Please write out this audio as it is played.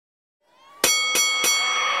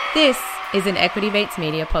This is an Equity Mates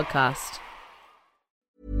Media podcast.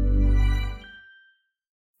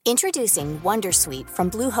 Introducing Wondersuite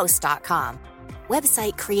from Bluehost.com.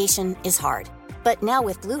 Website creation is hard, but now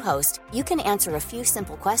with Bluehost, you can answer a few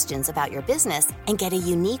simple questions about your business and get a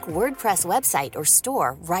unique WordPress website or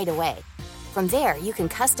store right away. From there, you can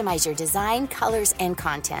customize your design, colors, and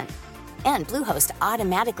content. And Bluehost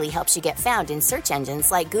automatically helps you get found in search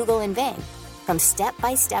engines like Google and Bing. From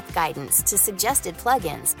step-by-step guidance to suggested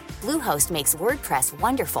plugins, Bluehost makes WordPress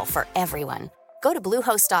wonderful for everyone. Go to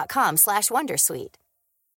bluehost.com/wondersuite.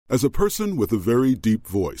 As a person with a very deep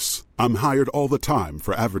voice, I'm hired all the time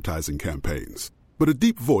for advertising campaigns. But a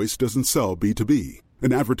deep voice doesn't sell B2B,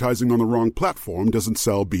 and advertising on the wrong platform doesn't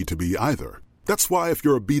sell B2B either. That's why if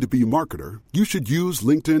you're a B2B marketer, you should use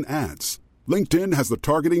LinkedIn ads. LinkedIn has the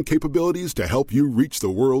targeting capabilities to help you reach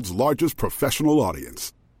the world's largest professional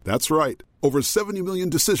audience. That's right, over 70 million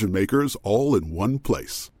decision makers all in one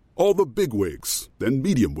place. All the big wigs, then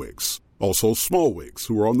medium wigs, also small wigs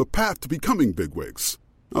who are on the path to becoming big wigs.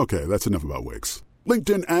 Okay, that's enough about wigs.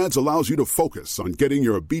 LinkedIn ads allows you to focus on getting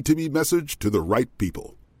your B2B message to the right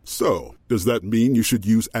people. So, does that mean you should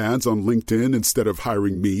use ads on LinkedIn instead of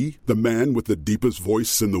hiring me, the man with the deepest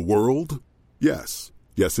voice in the world? Yes.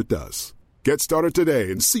 Yes, it does. Get started today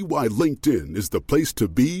and see why LinkedIn is the place to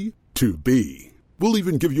be to be. We'll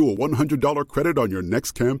even give you a $100 credit on your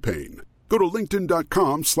next campaign. Go to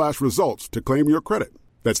linkedin.com/results to claim your credit.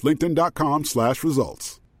 That's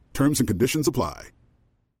linkedin.com/results. Terms and conditions apply.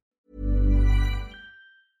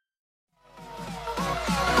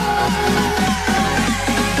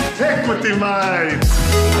 Equity Mates!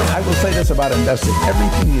 I will say this about investing.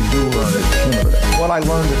 Everything you do learn is cumulative. What I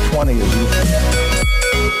learned at 20 is useful.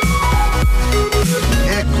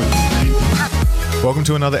 Welcome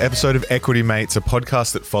to another episode of Equity Mates, a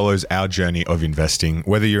podcast that follows our journey of investing.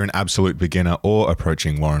 Whether you're an absolute beginner or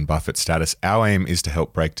approaching Warren Buffett status, our aim is to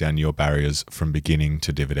help break down your barriers from beginning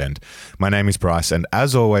to dividend. My name is Bryce, and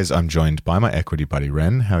as always, I'm joined by my equity buddy,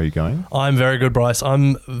 Ren. How are you going? I'm very good, Bryce.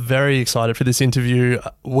 I'm very excited for this interview.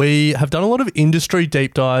 We have done a lot of industry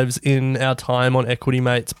deep dives in our time on Equity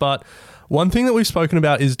Mates, but one thing that we've spoken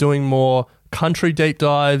about is doing more country deep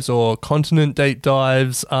dives or continent deep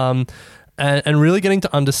dives, and really getting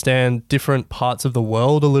to understand different parts of the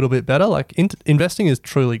world a little bit better. Like investing is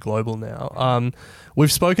truly global now.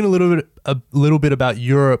 We've spoken a little bit about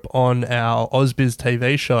Europe on our AusBiz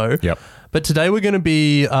TV show. Yep. But today we're going to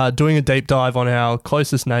be doing a deep dive on our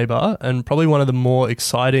closest neighbor and probably one of the more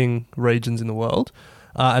exciting regions in the world,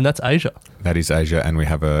 and that's Asia. That is Asia, and we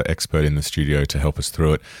have an expert in the studio to help us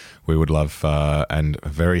through it. We would love and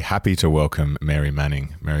very happy to welcome Mary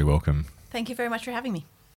Manning. Mary, welcome. Thank you very much for having me.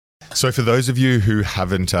 So for those of you who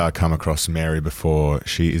haven't come across Mary before,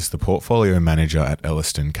 she is the portfolio manager at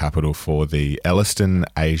Ellerston Capital for the Ellerston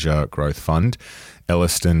Asia Growth Fund,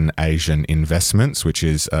 Ellerston Asian Investments, which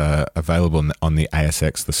is available on the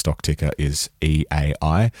ASX. The stock ticker is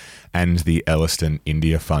EAI, and the Ellerston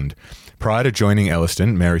India Fund. Prior to joining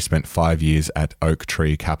Ellerston, Mary spent 5 years at Oak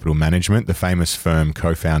Tree Capital Management, the famous firm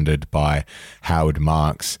co-founded by Howard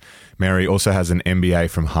Marks. Mary also has an MBA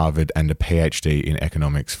from Harvard and a PhD in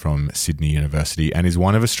economics from Sydney University, and is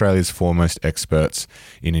one of Australia's foremost experts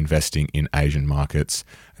in investing in Asian markets.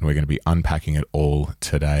 And we're going to be unpacking it all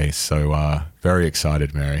today. So very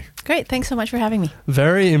excited, Mary. Great. Thanks so much for having me.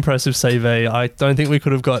 Very impressive CV. I don't think we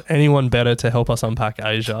could have got anyone better to help us unpack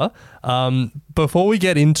Asia. Before we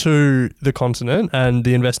get into the continent and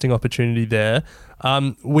the investing opportunity there,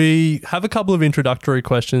 we have a couple of introductory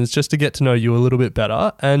questions just to get to know you a little bit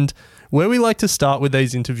better. And where we like to start with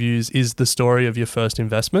these interviews is the story of your first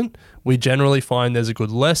investment. We generally find there's a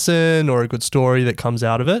good lesson or a good story that comes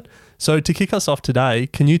out of it. So to kick us off today,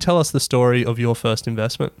 can you tell us the story of your first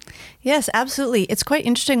investment? Yes, absolutely. It's quite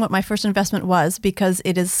interesting what my first investment was, because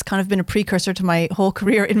it has kind of been a precursor to my whole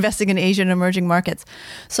career investing in Asian emerging markets.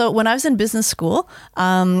 So when I was in business school,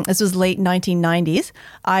 this was late 1990s,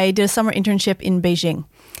 I did a summer internship in Beijing.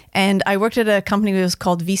 And I worked at a company that was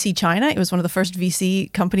called VC China. It was one of the first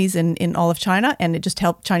VC companies in all of China, and it just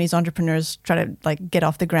helped Chinese entrepreneurs try to get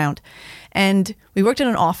off the ground. And we worked in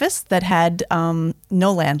an office that had no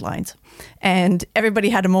landlines. And everybody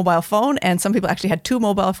had a mobile phone, and some people actually had two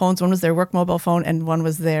mobile phones. One was their work mobile phone and one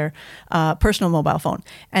was their personal mobile phone.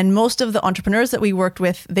 And most of the entrepreneurs that we worked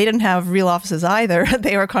with, they didn't have real offices either.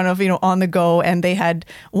 They were kind of, on the go, and they had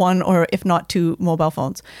one or if not two mobile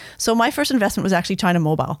phones. So my first investment was actually China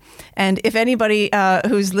Mobile. And if anybody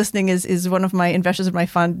who's listening is one of my investors in my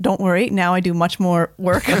fund, don't worry. Now I do much more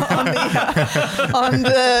work on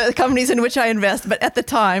the companies in which I invest yes, but at the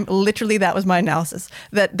time, literally that was my analysis,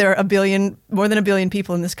 that there are more than a billion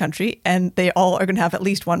people in this country, and they all are going to have at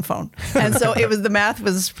least one phone. And so the math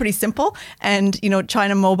was pretty simple. And,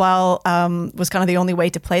 China Mobile was kind of the only way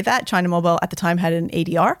to play that. China Mobile at the time had an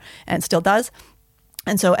ADR, and still does.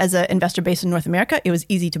 And so as an investor based in North America, it was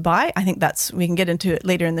easy to buy. I think we can get into it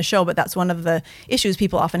later in the show, but that's one of the issues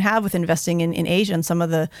people often have with investing in Asia and some of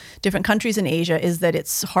the different countries in Asia is that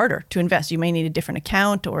it's harder to invest. You may need a different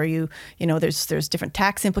account, or there's different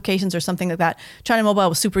tax implications or something like that. China Mobile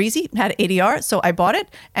was super easy, had ADR, so I bought it,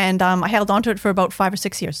 and I held onto it for about 5 or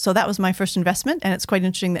 6 years. So that was my first investment, and it's quite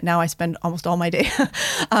interesting that now I spend almost all my day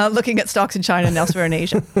looking at stocks in China and elsewhere in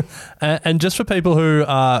Asia. And just for people who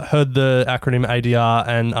heard the acronym ADR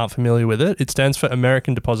and aren't familiar with it, it stands for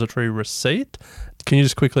American Depository Receipt. Can you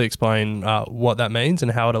just quickly explain what that means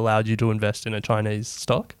and how it allowed you to invest in a Chinese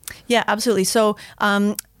stock? Yeah, absolutely. So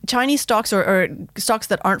Chinese stocks or stocks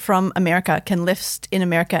that aren't from America can list in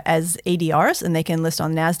America as ADRs, and they can list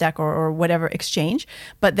on NASDAQ or whatever exchange.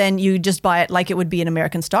 But then you just buy it like it would be an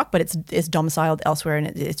American stock, but it's domiciled elsewhere, and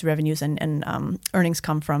its revenues and earnings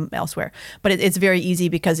come from elsewhere. But it's very easy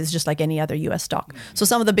because it's just like any other U.S. stock. So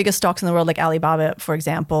some of the biggest stocks in the world, like Alibaba, for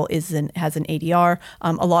example, has an ADR.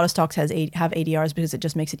 A lot of stocks have ADRs because it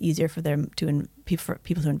just makes it easier for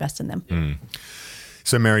people to invest in them. Mm.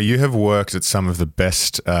 So, Mary, you have worked at some of the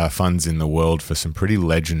best funds in the world for some pretty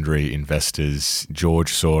legendary investors,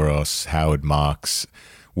 George Soros, Howard Marks.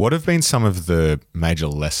 What have been some of the major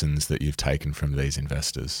lessons that you've taken from these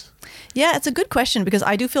investors? Yeah, it's a good question because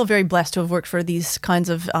I do feel very blessed to have worked for these kinds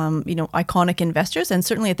of, iconic investors, and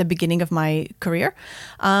certainly at the beginning of my career.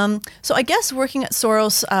 So I guess working at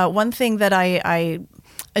Soros, one thing that I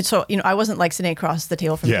wasn't like sitting across the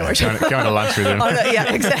table from George. Going to lunch with him.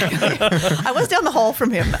 Yeah, exactly. I was down the hall from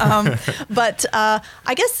him. But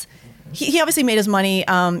I guess he obviously made his money,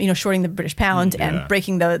 shorting the British pound and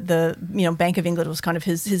breaking the Bank of England was kind of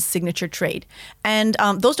his signature trade. And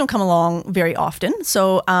those don't come along very often.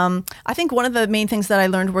 So I think one of the main things that I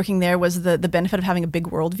learned working there was the benefit of having a big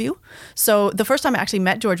worldview. So the first time I actually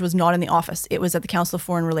met George was not in the office. It was at the Council of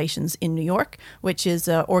Foreign Relations in New York, which is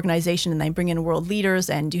an organization, and they bring in world leaders,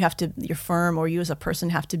 and your firm or you as a person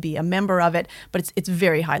have to be a member of it. But it's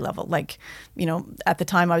very high level. Like, at the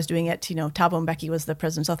time I was doing it, Thabo Mbeki was the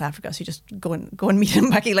president of South Africa. So you just go and meet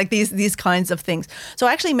him, Mbeki, like these kinds of things. So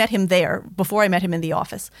I actually met him there before I met him in the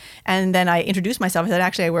office. And then I introduced myself. I said,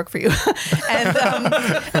 actually, I work for you.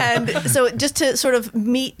 and so just to sort of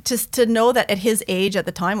meet, to know that at his age at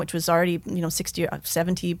the time, which was already, 60 or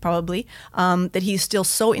 70 probably, that he's still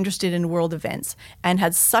so interested in world events and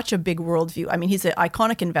had such a big worldview. I mean, he's an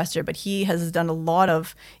iconic investor, but he has done a lot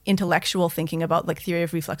of intellectual thinking about like theory of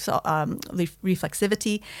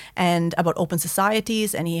reflexivity and about open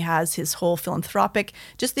societies. And he has his whole philanthropic,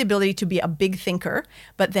 just the ability to be a big thinker,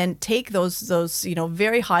 but then take those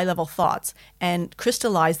very high level thoughts and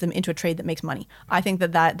crystallize them into a trade that makes money. I think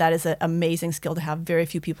that is an amazing skill to have. Very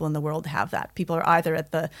few people in the world have that. People are either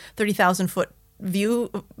at the 30,000 foot view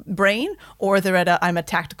brain, or they're at I'm a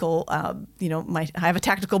tactical, I have a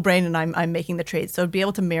tactical brain and I'm making the trades. So to be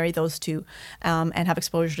able to marry those two and have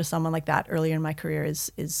exposure to someone like that earlier in my career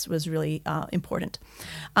was really important.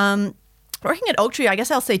 Working at Oaktree, I guess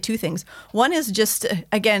I'll say two things. One is just,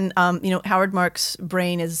 again, Howard Marks'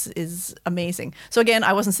 brain is amazing. So again,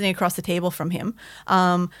 I wasn't sitting across the table from him,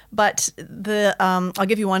 but I'll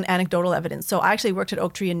give you one anecdotal evidence. So I actually worked at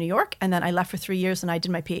Oaktree in New York, and then I left for 3 years and I did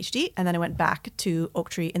my PhD, and then I went back to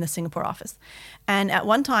Oaktree in the Singapore office. And at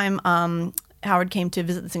one time, Howard came to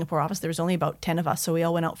visit the Singapore office. There was only about 10 of us, so we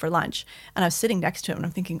all went out for lunch. And I was sitting next to him, and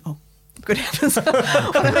I'm thinking, oh, good heavens,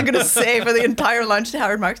 what am I going to say for the entire lunch to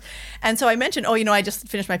Howard Marks? And so I mentioned, I just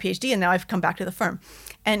finished my PhD and now I've come back to the firm.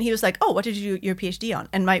 And he was like, oh, what did you do your PhD on?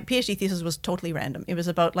 And my PhD thesis was totally random. It was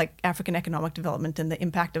about like African economic development and the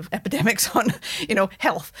impact of epidemics on,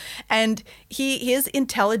 health. And his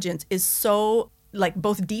intelligence is so like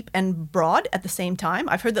both deep and broad at the same time.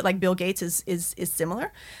 I've heard that like Bill Gates is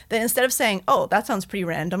similar. That instead of saying, oh, that sounds pretty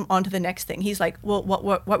random, on to the next thing, he's like, well,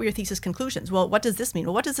 what were your thesis conclusions? Well, what does this mean?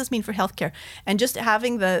 Well, what does this mean for healthcare? And just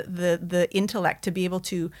having the intellect to be able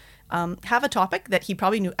to have a topic that he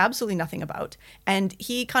probably knew absolutely nothing about. And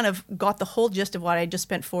he kind of got the whole gist of what I just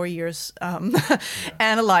spent 4 years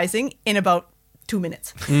analyzing in about 2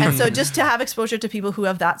 minutes. And so just to have exposure to people who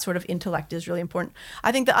have that sort of intellect is really important.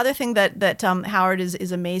 I think the other thing that Howard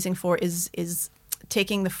is amazing for is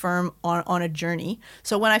taking the firm on a journey.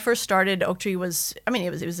 So when I first started, Oaktree was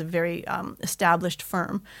a very established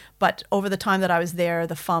firm, but over the time that I was there,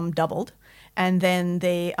 the FUM doubled. and then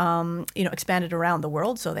they expanded around the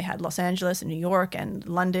world. So they had Los Angeles and New York and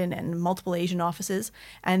London and multiple Asian offices,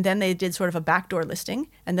 and then they did sort of a backdoor listing,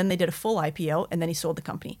 and then they did a full IPO, and then he sold the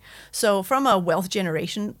company. So from a wealth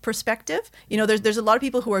generation perspective, there's a lot of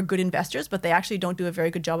people who are good investors, but they actually don't do a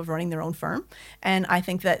very good job of running their own firm. And I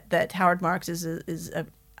think that Howard Marks is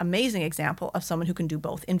an amazing example of someone who can do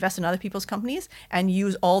both: invest in other people's companies and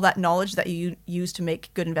use all that knowledge that you use to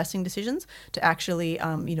make good investing decisions to actually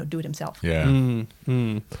do it himself. Yeah.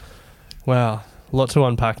 Wow, a lot to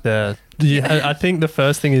unpack there. I think the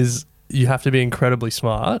first thing is you have to be incredibly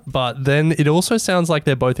smart, but then it also sounds like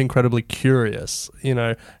they're both incredibly curious.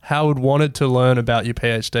 Howard wanted to learn about your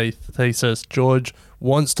PhD thesis. George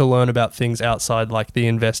wants to learn about things outside like the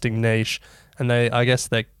investing niche, and I guess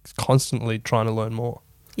they're constantly trying to learn more.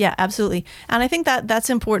 Yeah, absolutely. And I think that's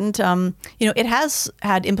important. It has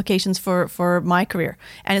had implications for my career.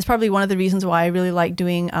 And it's probably one of the reasons why I really like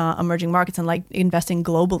doing emerging markets and like investing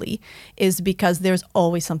globally, is because there's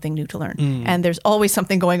always something new to learn. And there's always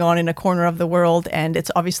something going on in a corner of the world. And it's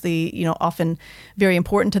obviously, often very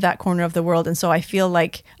important to that corner of the world. And so I feel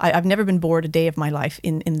like I've never been bored a day of my life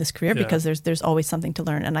in this career, because there's always something to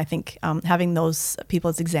learn. And I think having those people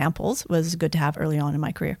as examples was good to have early on in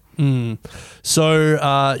my career.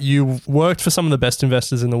 So you've worked for some of the best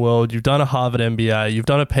investors in the world. You've done a Harvard MBA. You've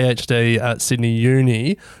done a PhD at Sydney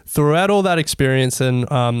Uni. Throughout all that experience and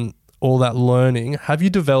all that learning, have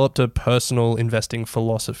you developed a personal investing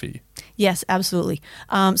philosophy? Yes, absolutely.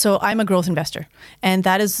 So I'm a growth investor, and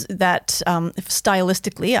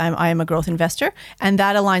stylistically, I am a growth investor, and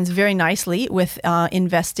that aligns very nicely with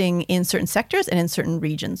investing in certain sectors and in certain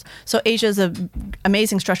regions. So Asia is an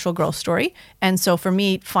amazing structural growth story, and so for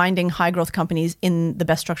me, finding high growth companies in the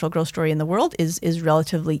best structural growth story in the world is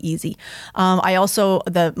relatively easy. I also,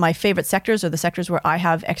 my favorite sectors, or the sectors where I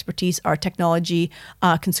have expertise, are technology,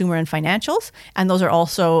 consumer, and financials, and those are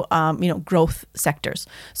also growth sectors.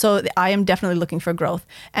 So I am definitely looking for growth.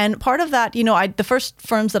 And part of that, the first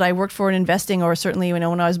firms that I worked for in investing, or certainly when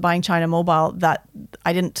I was buying China Mobile, that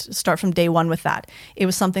I didn't start from day one with that. It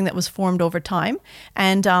was something that was formed over time.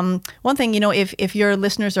 And one thing, if your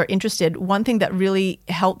listeners are interested, one thing that really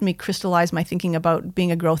helped me crystallize my thinking about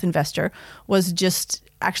being a growth investor was just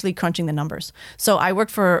actually crunching the numbers. So I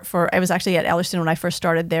worked I was actually at Ellerston when I first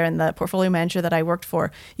started there, and the portfolio manager that I worked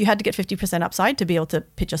for, you had to get 50% upside to be able to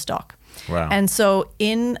pitch a stock. Wow. And so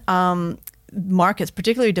in markets,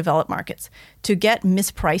 particularly developed markets, to get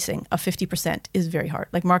mispricing of 50% is very hard.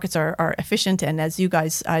 Like, markets are efficient, and as you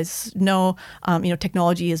guys know,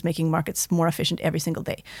 technology is making markets more efficient every single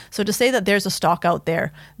day. So to say that there's a stock out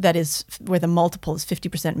there that is where the multiple is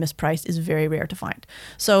 50% mispriced is very rare to find.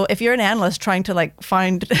 So if you're an analyst trying to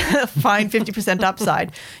find 50%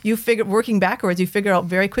 upside, working backwards, you figure out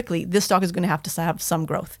very quickly this stock is going to have some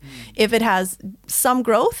growth. If it has some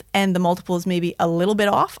growth and the multiple is maybe a little bit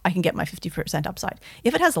off, I can get my 50% upside.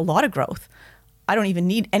 If it has a lot of growth, I don't even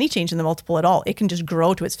need any change in the multiple at all. It can just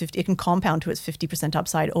grow to its 50, it can compound to its 50%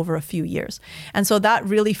 upside over a few years. And so that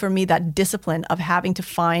really, for me, that discipline of having to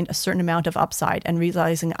find a certain amount of upside and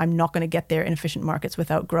realizing I'm not going to get there in efficient markets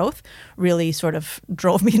without growth really sort of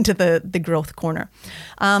drove me into the growth corner.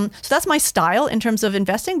 So that's my style in terms of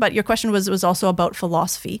investing. But your question was also about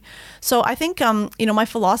philosophy. So I think, my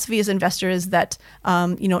philosophy as an investor is that,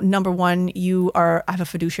 number one, I have a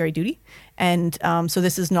fiduciary duty. And so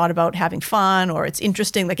this is not about having fun or it's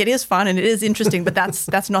interesting. Like, it is fun and it is interesting, but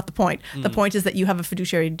that's not the point. The point is that you have a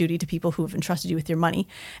fiduciary duty to people who have entrusted you with your money.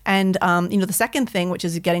 And, the second thing, which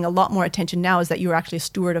is getting a lot more attention now, is that you're actually a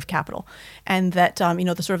steward of capital. And that,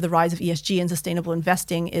 the sort of the rise of ESG and sustainable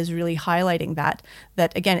investing is really highlighting that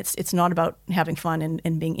again, it's not about having fun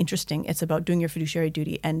and being interesting. It's about doing your fiduciary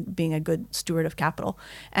duty and being a good steward of capital.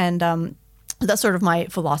 And, that's sort of my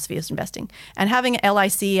philosophy is investing. And having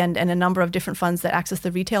LIC and a number of different funds that access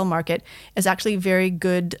the retail market is actually very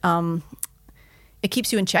good. It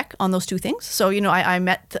keeps you in check on those two things. So, I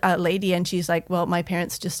met a lady and she's like, well, my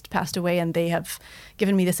parents just passed away and they have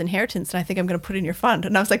given me this inheritance and I think I'm going to put it in your fund.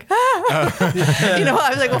 And I was like, I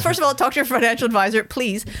was like, well, first of all, talk to your financial advisor,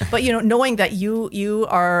 please. But, knowing that you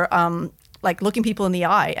are looking people in the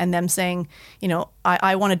eye and them saying,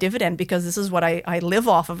 I want a dividend because this is what I live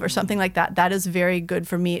off of, or something like that. That is very good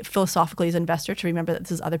for me philosophically as an investor, to remember that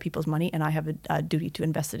this is other people's money and I have a duty to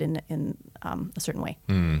invest it in a certain way.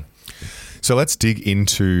 So let's dig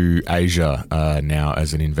into Asia now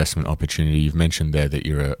as an investment opportunity. You've mentioned there that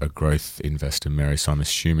you're a growth investor, Mary, so I'm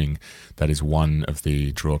assuming that is one of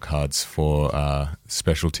the draw cards for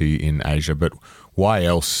specialty in Asia. But why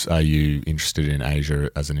else are you interested in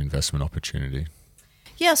Asia as an investment opportunity?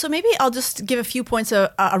 Yeah, so maybe I'll just give a few points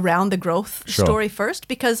around the growth story first,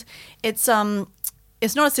 because it's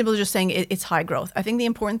not as simple as just saying it's high growth. I think the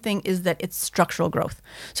important thing is that it's structural growth.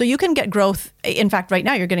 So you can get growth. In fact, right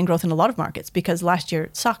now you're getting growth in a lot of markets because last year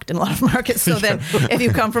it sucked in a lot of markets. So then if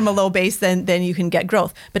you come from a low base, then you can get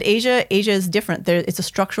growth. But Asia is different. It's a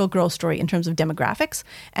structural growth story in terms of demographics.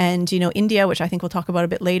 And, India, which I think we'll talk about a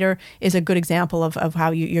bit later, is a good example of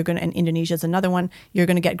how you're going to, and Indonesia is another one, you're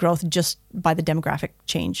going to get growth just by the demographic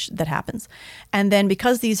change that happens. And then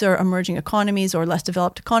because these are emerging economies or less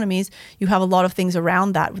developed economies, you have a lot of things around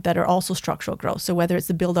that are also structural growth. So whether it's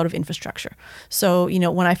the build out of infrastructure. So,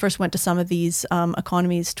 when I first went to some of these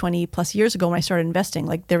economies 20 plus years ago when I started investing,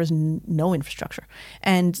 like there was no infrastructure.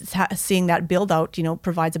 And seeing that build out,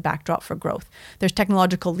 provides a backdrop for growth. There's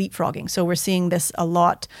technological leapfrogging. So we're seeing this a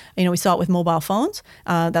lot. We saw it with mobile phones.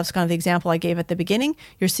 That's kind of the example I gave at the beginning.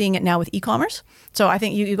 You're seeing it now with e-commerce. So I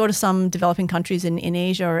think you go to some developing countries in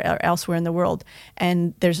Asia or elsewhere in the world,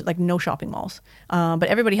 and there's like no shopping malls. But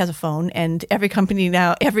everybody has a phone, and every country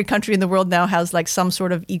in the world now has like some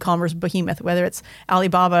sort of e-commerce behemoth, whether it's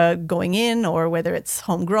Alibaba going in or whether it's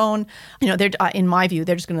homegrown. They're in my view,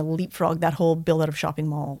 they're just going to leapfrog that whole build out of shopping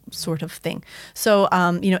mall sort of thing. So,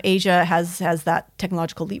 Asia has that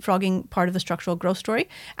technological leapfrogging part of the structural growth story.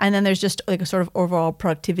 And then there's just like a sort of overall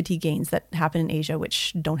productivity gains that happen in Asia,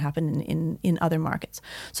 which don't happen in other markets.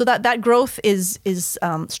 So that growth is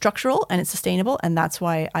structural and it's sustainable. And that's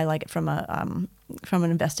why I like it from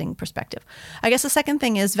an investing perspective. I guess the second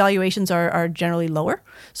thing is valuations are generally lower.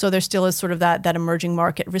 So there still is sort of that emerging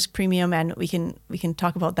market risk premium, and we can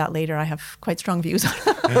talk about that later. I have quite strong views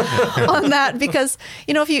on that because,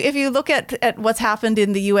 if you look at what's happened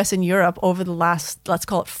in the US and Europe over the last, let's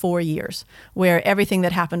call it 4 years, where everything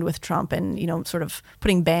that happened with Trump and, sort of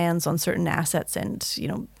putting bans on certain assets and,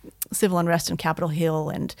 civil unrest in Capitol Hill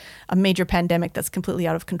and a major pandemic that's completely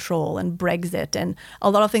out of control and Brexit and a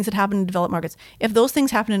lot of things that happen in developed markets. If those things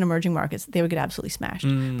happen in emerging markets, they would get absolutely smashed.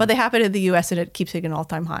 But they happen in the US and it keeps hitting an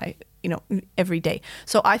all-time high, every day.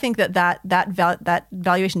 So I think that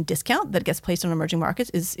valuation discount that gets placed on emerging markets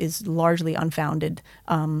is largely unfounded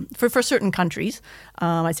for certain countries.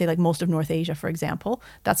 I'd say like most of North Asia, for example,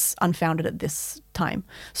 that's unfounded at this time.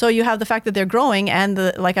 So you have the fact that they're growing and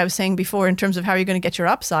like I was saying before, in terms of how you're going to get your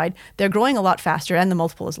upside, they're growing a lot faster and the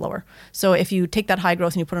multiple is lower. So if you take that high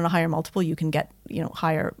growth and you put on a higher multiple, you can get,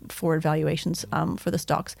 higher forward valuations for the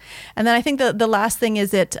stocks. And then I think the last thing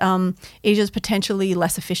is that Asia is potentially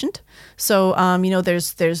less efficient. So,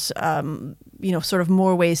 there's sort of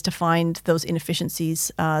more ways to find those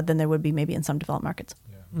inefficiencies than there would be maybe in some developed markets.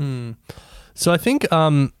 Yeah. So I think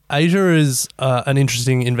Asia is an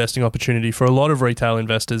interesting investing opportunity for a lot of retail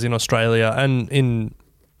investors in Australia and in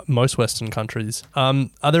most Western countries.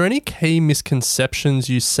 Are there any key misconceptions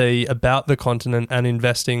you see about the continent and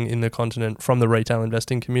investing in the continent from the retail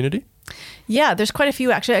investing community? Yeah, there's quite a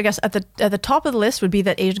few actually. I guess at the top of the list would be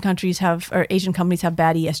that Asian companies have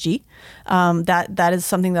bad ESG. That is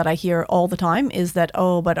something that I hear all the time. Is that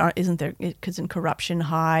isn't there? Because in corruption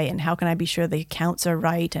high, and how can I be sure the accounts are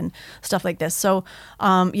right and stuff like this? So,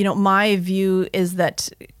 my view is that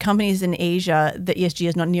companies in Asia, the ESG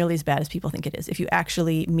is not nearly as bad as people think it is. If you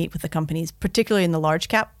actually meet with the companies, particularly in the large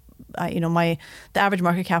cap. The average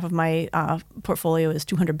market cap of my portfolio is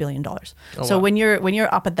 $200 billion. So wow. when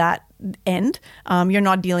you're up at that end, you're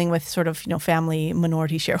not dealing with sort of family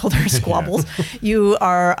minority shareholder squabbles. You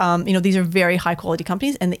are these are very high quality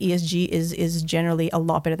companies, and the ESG is generally a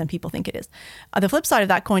lot better than people think it is. The flip side of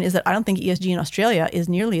that coin is that I don't think ESG in Australia is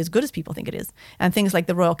nearly as good as people think it is. And things like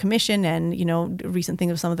the Royal Commission and recent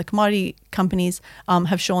things of some of the commodity companies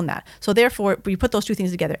have shown that. So therefore, we put those two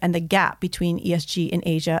things together, and the gap between ESG in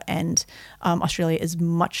Asia and Australia is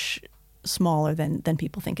much smaller than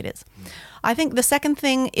people think it is. I think the second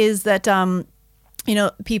thing is that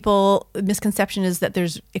misconception is that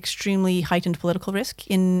there's extremely heightened political risk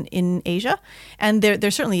in Asia, and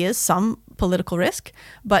there certainly is some political risk,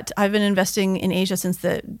 but I've been investing in Asia since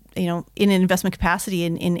in an investment capacity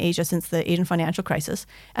in Asia since the Asian financial crisis,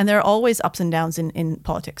 and there are always ups and downs in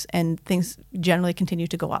politics, and things generally continue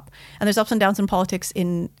to go up. And there's ups and downs in politics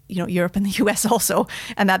in Europe and the US also,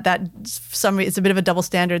 and it's a bit of a double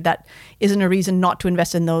standard. That isn't a reason not to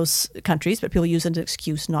invest in those countries, but people use it as an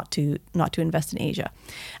excuse not to invest in Asia.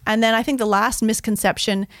 And then I think the last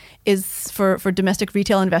misconception is for domestic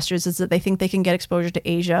retail investors is that they think they can get exposure to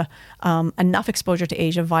Asia, enough exposure to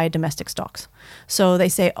Asia via domestic stocks. So they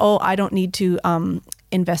say, I don't need to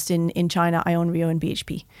invest in China. I own Rio and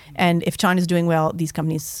BHP. And if China's doing well, these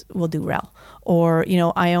companies will do well. Or,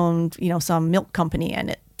 I own, some milk company and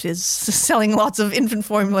it is selling lots of infant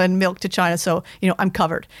formula and milk to China, so I'm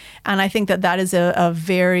covered. And I think that is a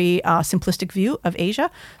very simplistic view of Asia.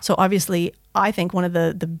 So obviously, I think one of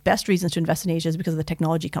the best reasons to invest in Asia is because of the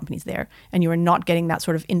technology companies there, and you are not getting that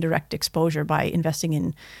sort of indirect exposure by investing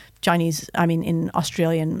in in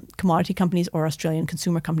Australian commodity companies or Australian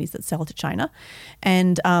consumer companies that sell to China,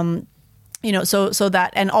 and. So that,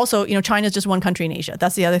 and also, China is just one country in Asia.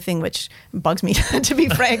 That's the other thing which bugs me, to be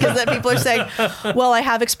frank, is that people are saying, well, I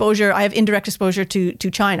have indirect exposure to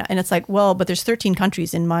China. And it's like, well, but there's 13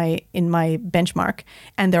 countries in my benchmark,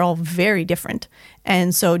 and they're all very different.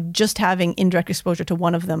 And so just having indirect exposure to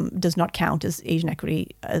one of them does not count as Asian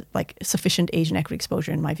equity, sufficient Asian equity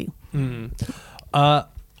exposure in my view.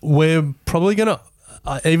 We're probably going to,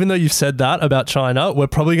 even though you've said that about China, we're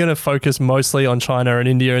probably going to focus mostly on China and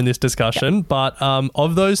India in this discussion. Yep. But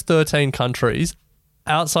of those 13 countries,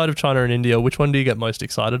 outside of China and India, which one do you get most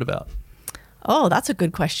excited about? Oh, that's a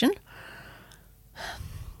good question.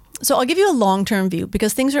 So I'll give you a long-term view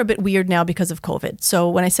because things are a bit weird now because of COVID. So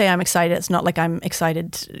when I say I'm excited, it's not like I'm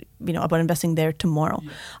excited, about investing there tomorrow. Yeah.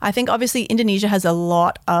 I think obviously Indonesia has a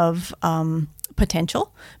lot of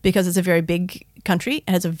potential because it's a very big country. It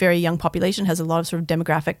has a very young population, has a lot of sort of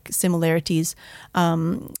demographic similarities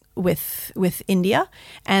with India,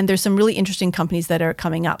 and there's some really interesting companies that are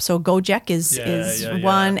coming up. So Gojek is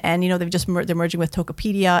one, and they're merging with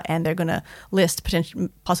Tokopedia, and they're going to list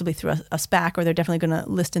possibly through a SPAC, or they're definitely going to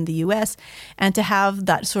list in the US. And to have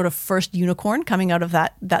that sort of first unicorn coming out of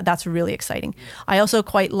that's really exciting. I also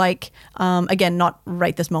quite like, again, not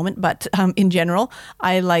right this moment, but in general,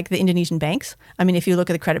 I like the Indonesian banks. I mean, if you look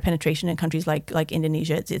at the credit penetration in countries like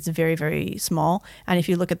Indonesia, it's very, very small. And if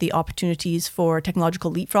you look at the opportunities for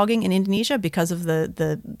technological leapfrogging in Indonesia because of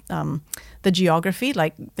the geography,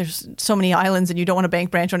 like there's so many islands and you don't want a bank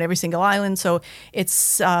branch on every single island. So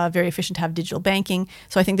it's very efficient to have digital banking.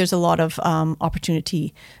 So I think there's a lot of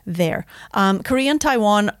opportunity there. Korea and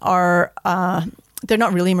Taiwan are... they're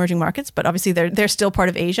not really emerging markets, but obviously they're still part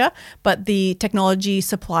of Asia. But the technology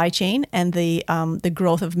supply chain and the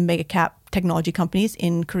growth of mega cap technology companies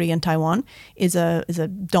in Korea and Taiwan is a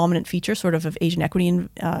dominant feature sort of Asian equity in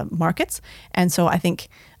markets. And so I think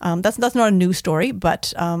that's not a new story,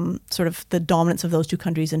 but sort of the dominance of those two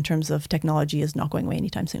countries in terms of technology is not going away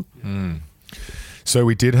anytime soon. So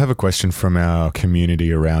we did have a question from our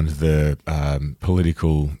community around the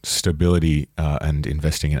political stability and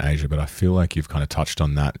investing in Asia, but I feel like you've kind of touched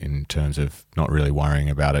on that in terms of not really worrying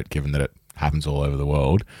about it, given that it happens all over the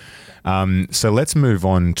world. So let's move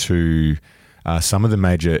on to some of the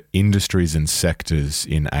major industries and sectors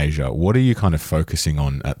in Asia. What are you kind of focusing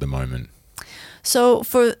on at the moment? So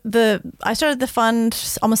I started the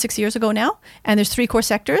fund almost 6 years ago now, and there's 3 core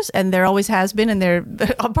sectors, and there always has been, and there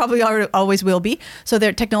probably always will be. So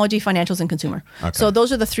they're technology, financials, and consumer. Okay. So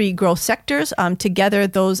those are the 3 growth sectors. Together,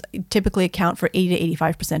 those typically account for 80 to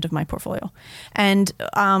 85% of my portfolio. And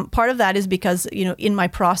part of that is because, in my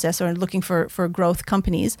process or looking for growth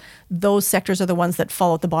companies, those sectors are the ones that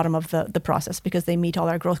fall at the bottom of the process because they meet all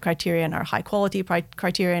our growth criteria and our high quality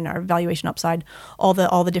criteria and our valuation upside, all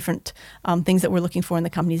the different things that we're looking for in the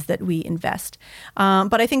companies that we invest.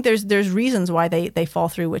 But I think there's reasons why they fall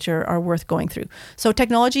through, which are worth going through. So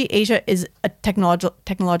technology, Asia is a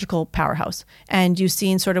technological powerhouse. And you've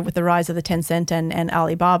seen sort of with the rise of the Tencent and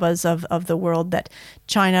Alibabas of the world that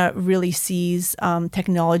China really sees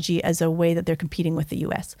technology as a way that they're competing with the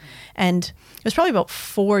US. And it was probably about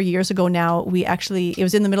 4 years ago now, it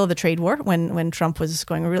was in the middle of the trade war when Trump was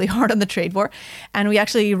going really hard on the trade war. And we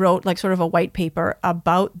actually wrote like sort of a white paper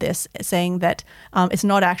about this, saying that it's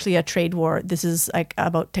not actually a trade war. This is like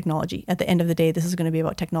about technology. At the end of the day, this is going to be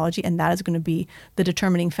about technology, and that is going to be the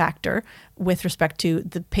determining factor with respect to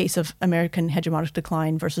the pace of American hegemonic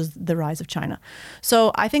decline versus the rise of China.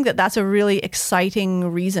 So I think that that's a really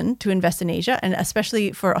exciting reason to invest in Asia, and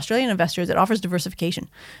especially for Australian investors, it offers diversification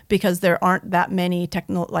because there aren't that many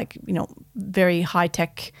very high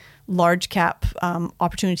tech, large cap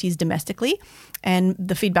opportunities domestically. And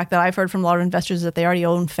the feedback that I've heard from a lot of investors is that they already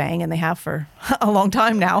own FANG, and they have for a long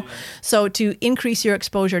time now. So to increase your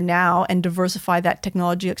exposure now and diversify that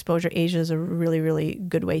technology exposure, Asia is a really, really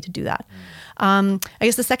good way to do that. I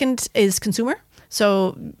guess the second is consumer.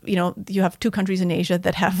 So, you have 2 countries in Asia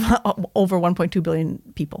that have over 1.2 billion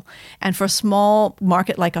people. And for a small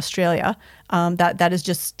market like Australia, that is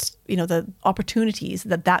just, the opportunities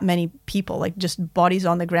that many people, like just bodies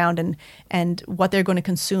on the ground and what they're going to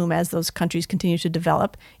consume as those countries continue to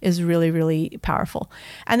develop is really, really powerful.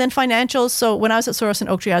 And then financials. So when I was at Soros and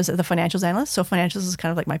Oaktree, I was the financials analyst. So financials is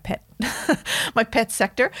kind of like my pet, my pet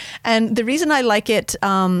sector. And the reason I like it,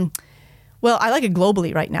 Well, I like it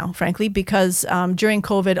globally right now, frankly, because during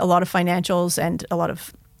COVID, a lot of financials and a lot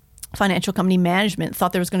of financial company management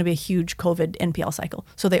thought there was going to be a huge COVID NPL cycle.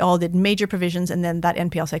 So they all did major provisions, and then that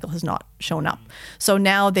NPL cycle has not shown up. So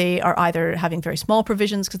now they are either having very small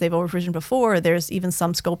provisions because they've over-provisioned before, or there's even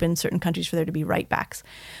some scope in certain countries for there to be write-backs.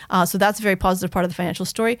 So that's a very positive part of the financial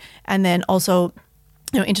story. And then also,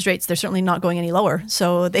 interest rates, they're certainly not going any lower.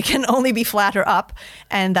 So they can only be flat or up.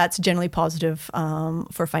 And that's generally positive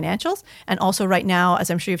for financials. And also right now,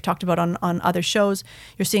 as I'm sure you've talked about on other shows,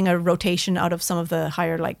 you're seeing a rotation out of some of the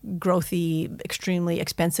higher, like growthy, extremely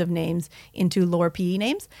expensive names into lower PE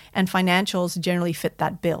names. And financials generally fit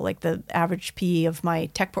that bill. Like the average PE of my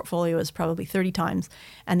tech portfolio is probably 30 times.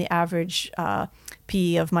 And the average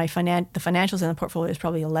PE of my the financials in the portfolio is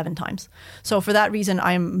probably 11 times. So for that reason,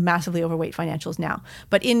 I'm massively overweight financials now.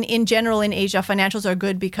 But in general, in Asia, financials are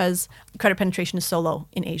good because credit penetration is so low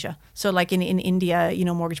in Asia. So like in India,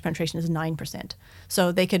 mortgage penetration is 9%.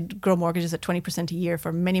 So they could grow mortgages at 20% a year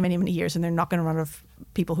for many, many, many years, and they're not going to run out of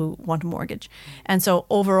people who want a mortgage. And so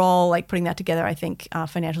overall, like putting that together, I think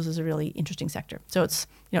financials is a really interesting sector. So it's,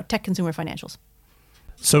 tech, consumer, financials.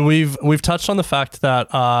 So we've touched on the fact that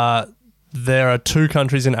there are two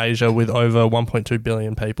countries in Asia with over 1.2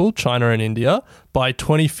 billion people, China and India. By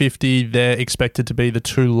 2050, they're expected to be the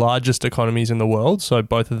two largest economies in the world, so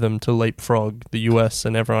both of them to leapfrog the US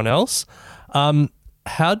and everyone else.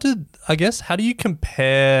 How do you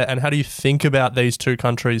compare and how do you think about these two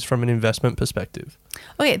countries from an investment perspective?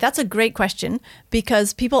 Okay, that's a great question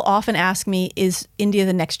because people often ask me, is India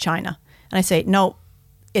the next China? And I say, no,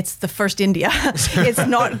 it's the first India. It's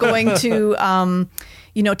not going to...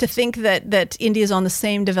 to think that India is on the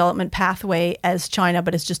same development pathway as China,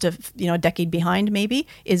 but it's just a decade behind maybe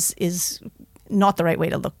is not the right way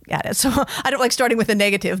to look at it. So I don't like starting with a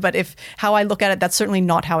negative, but how I look at it, that's certainly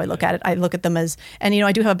not how I look at it. I look at them as, and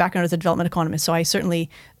I do have a background as a development economist, so I certainly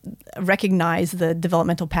recognize the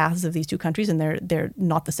developmental paths of these two countries, and they're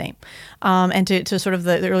not the same. And to sort of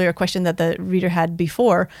the earlier question that the reader had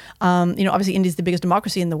before, obviously India is the biggest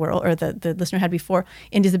democracy in the world, or the listener had before,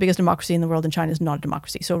 India is the biggest democracy in the world and China is not a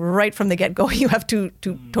democracy. So right from the get-go, you have two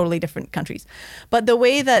totally different countries. But the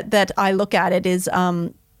way that I look at it is,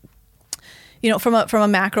 from a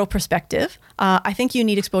macro perspective, I think you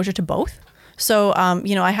need exposure to both. So,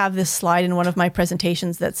 I have this slide in one of my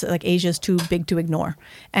presentations that's like Asia is too big to ignore.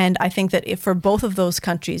 And I think that for both of those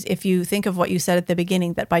countries, if you think of what you said at the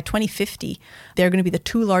beginning, that by 2050, they're going to be the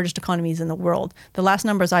two largest economies in the world. The last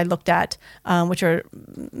numbers I looked at, which are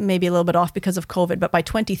maybe a little bit off because of COVID, but by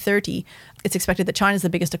 2030, it's expected that China is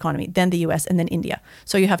the biggest economy, then the US, and then India.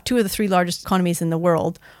 So you have two of the three largest economies in the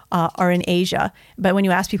world are in Asia. But when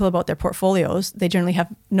you ask people about their portfolios, they generally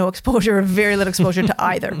have no exposure or very little exposure to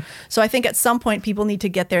either. So I think at some point people need to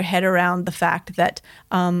get their head around the fact that,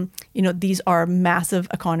 these are massive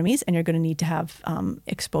economies and you're going to need to have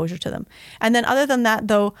exposure to them. And then other than that,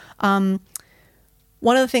 though,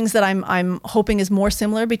 one of the things that I'm hoping is more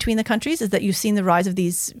similar between the countries is that you've seen the rise of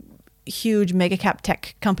these huge mega cap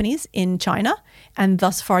tech companies in China, and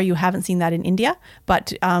thus far you haven't seen that in India.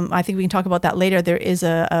 But I think we can talk about that later. There is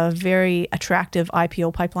a very attractive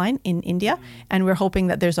IPO pipeline in India, and we're hoping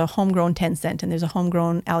that there's a homegrown Tencent and there's a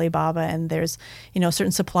homegrown Alibaba, and there's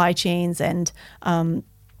certain supply chains and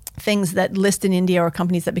things that list in India or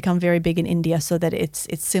companies that become very big in India, so that it's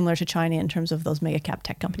similar to China in terms of those mega cap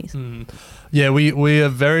tech companies. Yeah, we are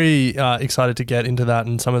very excited to get into that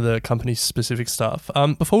and some of the company specific stuff.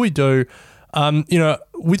 Before we do,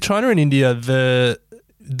 with China and India, the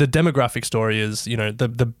demographic story is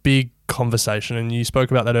the big conversation, and you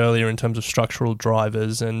spoke about that earlier in terms of structural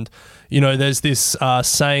drivers. And there's this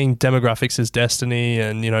saying demographics is destiny,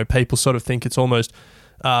 and people sort of think it's almost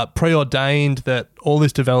preordained that all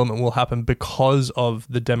this development will happen because of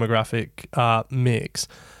the demographic mix.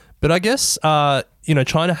 But I guess,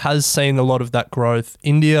 China has seen a lot of that growth.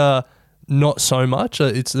 India, not so much.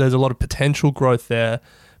 There's a lot of potential growth there,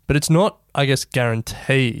 but it's not, I guess,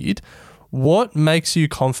 guaranteed. What makes you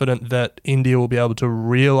confident that India will be able to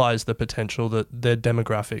realize the potential that their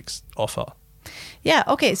demographics offer? Yeah,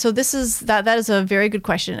 okay. So that is a very good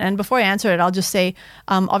question. And before I answer it, I'll just say,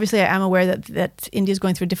 obviously I am aware that India is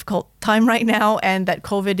going through a difficult time right now, and that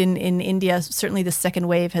COVID in India, certainly the second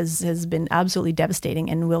wave has been absolutely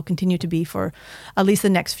devastating and will continue to be for at least the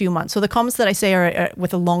next few months. So the comments that I say are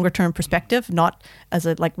with a longer term perspective, not as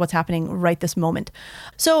like what's happening right this moment.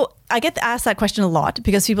 So I get asked that question a lot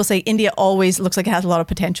because people say India always looks like it has a lot of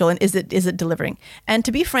potential, and is it delivering? And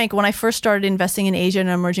to be frank, when I first started investing in Asia and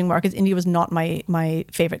emerging markets, India was not my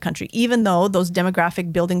favorite country, even though those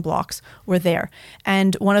demographic building blocks were there.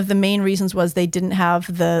 And one of the main reasons was they didn't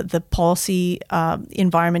have the policy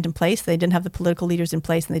environment in place. They didn't have the political leaders in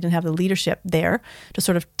place, and they didn't have the leadership there to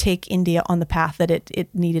sort of take India on the path that it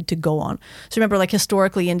needed to go on. So remember, like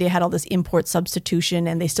historically, India had all this import substitution,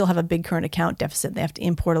 and they still have a big current account deficit. They have to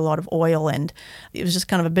import a lot of oil, and it was just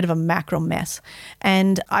kind of a bit of a macro mess.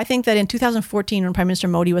 And I think that in 2014, when Prime Minister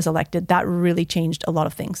Modi was elected, that really changed a lot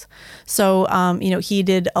of things. So, he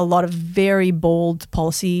did a lot of very bold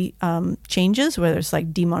policy changes, whether it's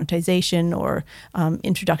like demonetization or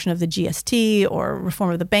introduction of the GST or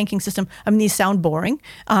reform of the banking system. I mean, these sound boring,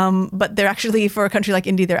 but they're actually, for a country like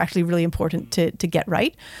India, they're actually really important to get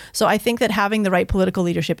right. So I think that having the right political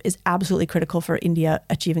leadership is absolutely critical for India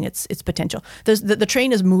achieving its potential. The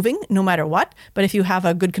train is moving no matter what, but if you have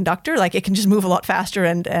a good conductor, like it can just move a lot faster,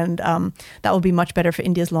 and that will be much better for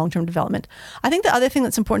India's long-term development. I think the other thing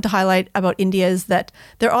that's important to highlight about India is that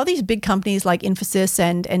there are these big companies like Infosys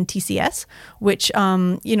and TCS, which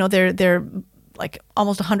they're like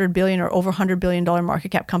almost $100 billion or over $100 billion market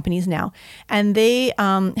cap companies now. And they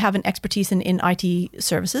have an expertise in IT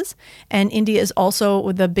services. And India is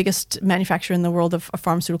also the biggest manufacturer in the world of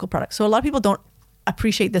pharmaceutical products. So a lot of people don't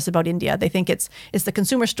appreciate this about India. They think it's the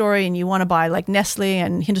consumer story, and you want to buy like Nestle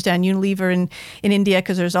and Hindustan Unilever in India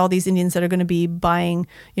because there's all these Indians that are going to be buying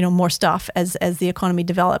more stuff as the economy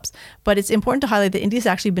develops. But it's important to highlight that India's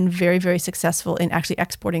actually been very, very successful in actually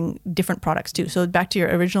exporting different products too. So back to your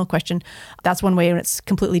original question, that's one way, and it's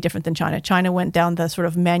completely different than China. China went down the sort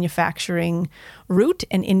of manufacturing route,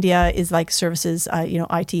 and India is like services,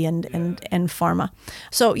 IT and pharma.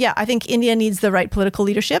 So yeah, I think India needs the right political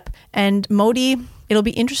leadership, and Modi, it'll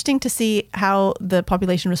be interesting to see how the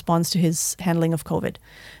population responds to his handling of COVID.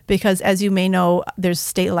 Because as you may know, there's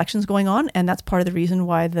state elections going on, and that's part of the reason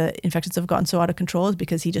why the infections have gotten so out of control, is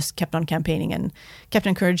because he just kept on campaigning and kept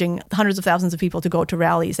encouraging hundreds of thousands of people to go to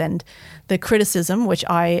rallies. And the criticism, which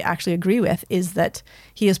I actually agree with, is that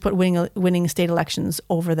he has put winning state elections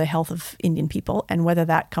over the health of Indian people, and whether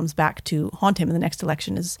that comes back to haunt him in the next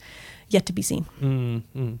election is yet to be seen.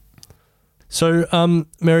 Mm-hmm. So,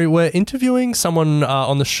 Mary, we're interviewing someone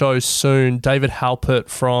on the show soon, David Halpert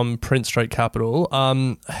from Prince Street Capital.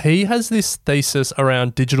 He has this thesis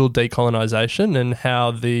around digital decolonization and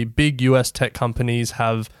how the big US tech companies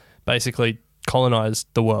have basically colonized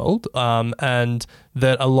the world, and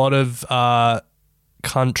that a lot of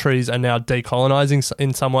countries are now decolonizing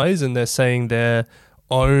in some ways, and they're seeing their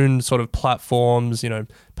own sort of platforms,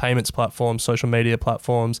 payments platforms, social media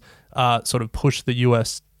platforms, sort of push the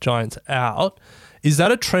US giants out. Is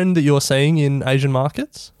that a trend that you're seeing in Asian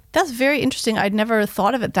markets? That's very interesting. I'd never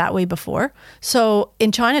thought of it that way before. So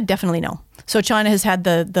in China, definitely no. So China has had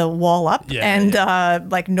the wall up,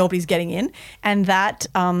 like nobody's getting in. And that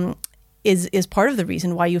is part of the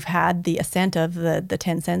reason why you've had the ascent of the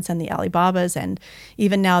Tencents and the Alibabas, and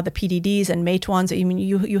even now the PDDs and Meituans. I mean,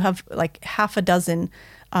 you have like half a dozen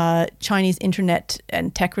Chinese internet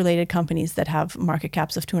and tech-related companies that have market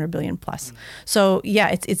caps of 200 billion plus. So yeah,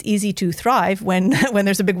 it's easy to thrive when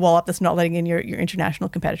there's a big wall up that's not letting in your international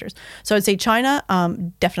competitors. So I'd say China,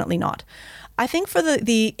 definitely not. I think for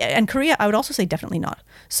and Korea, I would also say definitely not.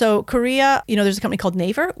 So Korea, there's a company called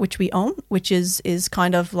Naver, which we own, which is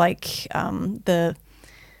kind of like the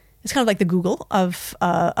Google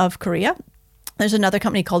of Korea. There's another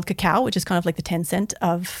company called Kakao, which is kind of like the Tencent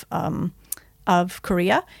of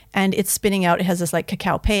Korea, and it's spinning out. It has this like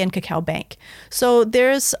Kakao Pay and Kakao Bank. So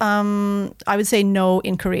there's, I would say no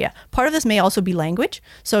in Korea. Part of this may also be language.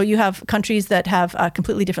 So you have countries that have a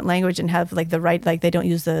completely different language and have like the right, like they don't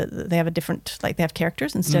use they have a different, like they have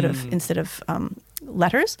characters instead of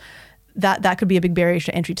letters. That could be a big barrier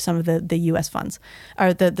to entry to some of the US funds,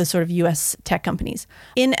 or the sort of US tech companies.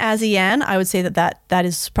 In ASEAN, I would say that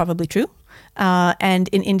is probably true. And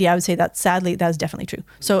in India, I would say that sadly, that is definitely true.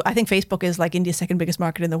 So I think Facebook is like India's second biggest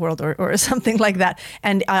market in the world, or something like that.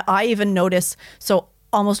 And I even notice, so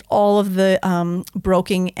almost all of the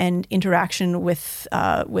broking and interaction with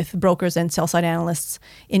brokers and sell-side analysts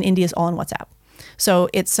in India is all on WhatsApp. So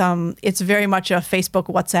it's very much a Facebook,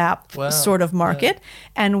 WhatsApp sort of market.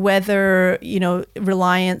 Yeah. And whether,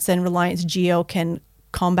 Reliance and Reliance Jio can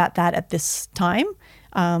combat that at this time,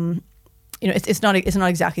 it's not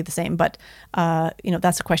exactly the same, but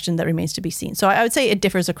that's a question that remains to be seen. So I would say it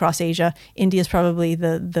differs across Asia. India is probably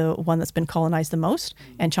the one that's been colonized the most,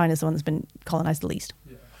 and China is the one that's been colonized the least.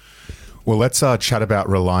 Well, let's chat about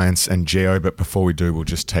Reliance and Jio, but before we do, we'll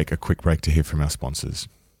just take a quick break to hear from our sponsors.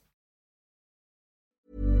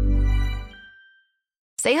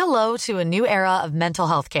 Say hello to a new era of mental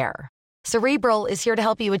health care. Cerebral is here to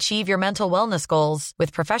help you achieve your mental wellness goals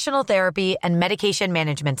with professional therapy and medication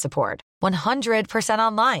management support. 100%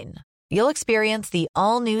 online. you'll experience the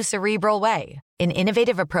all-new Cerebral Way, an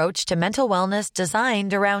innovative approach to mental wellness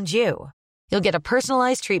designed around you. You'll get a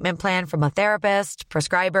personalized treatment plan from a therapist,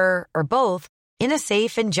 prescriber, or both in a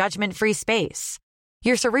safe and judgment-free space.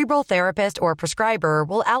 Your Cerebral therapist or prescriber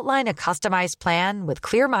will outline a customized plan with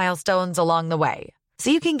clear milestones along the way, so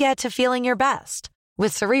you can get to feeling your best.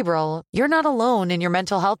 With Cerebral, you're not alone in your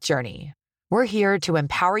mental health journey. We're here to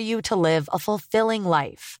empower you to live a fulfilling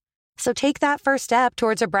life. So take that first step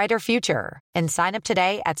towards a brighter future and sign up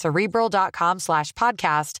today at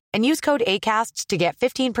Cerebral.com/podcast and use code ACAST to get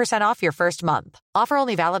 15% off your first month. Offer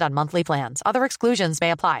only valid on monthly plans. Other exclusions may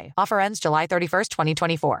apply. Offer ends July 31st,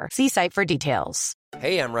 2024. See site for details.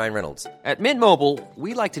 Hey, I'm Ryan Reynolds. At Mint Mobile,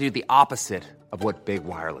 we like to do the opposite of what Big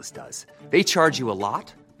Wireless does. They charge you a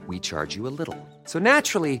lot. We charge you a little. So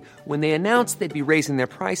naturally, when they announced they'd be raising their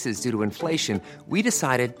prices due to inflation, we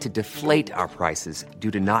decided to deflate our prices due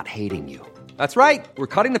to not hating you. That's right. We're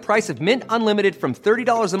cutting the price of Mint Unlimited from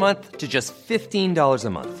 $30 a month to just $15 a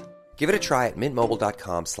month. Give it a try at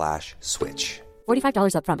mintmobile.com/switch.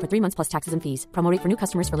 $45 up front for 3 months plus taxes and fees. Promo rate for new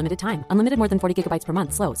customers for limited time. Unlimited more than 40 gigabytes per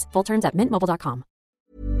month. Slows full terms at mintmobile.com.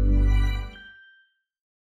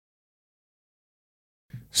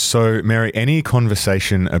 So, Mary, any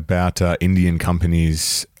conversation about Indian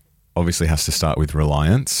companies obviously has to start with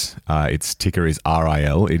Reliance. Its ticker is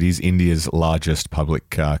RIL. It is India's largest public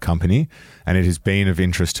company, and it has been of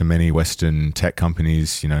interest to many Western tech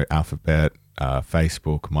companies, Alphabet,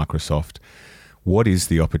 Facebook, Microsoft. What is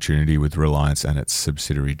the opportunity with Reliance and its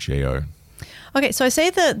subsidiary Jio? Okay, so I say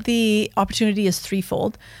that the opportunity is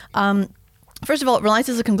threefold. First of all, Reliance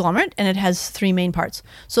is a conglomerate and it has three main parts.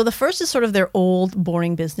 So the first is sort of their old,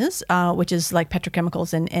 boring business, which is like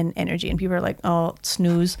petrochemicals and energy. And people are like, oh,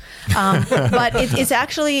 snooze. But it's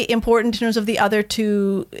actually important in terms of the other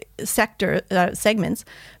two segments,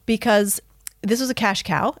 because this was a cash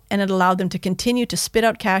cow, and it allowed them to continue to spit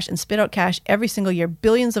out cash every single year,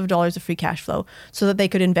 billions of dollars of free cash flow, so that they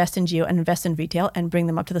could invest in Jio and invest in retail and bring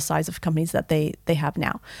them up to the size of companies that they have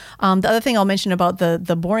now. The other thing I'll mention about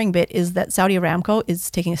the boring bit is that Saudi Aramco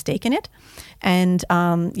is taking a stake in it. And,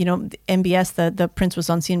 MBS, the prince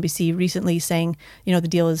was on CNBC recently saying, the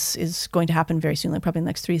deal is going to happen very soon, like probably in the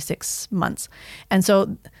next 3 to 6 months. And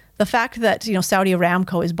so the fact that, Saudi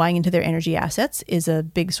Aramco is buying into their energy assets is a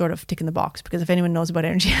big sort of tick in the box, because if anyone knows about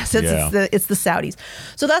energy assets, it's the Saudis.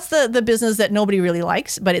 So that's the business that nobody really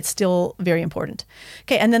likes, but it's still very important.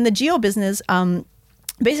 Okay, and then the Jio business,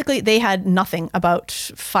 basically they had nothing about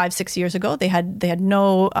 5-6 years ago. They had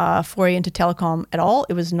no foray into telecom at all.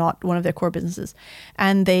 It was not one of their core businesses.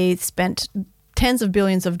 And they spent tens of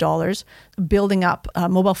billions of dollars building up a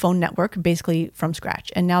mobile phone network basically from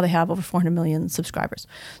scratch. And now they have over 400 million subscribers.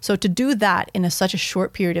 So to do that in such a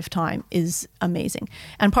short period of time is amazing.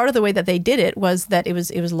 And part of the way that they did it was that it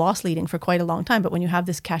was loss leading for quite a long time. But when you have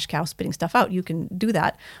this cash cow spitting stuff out, you can do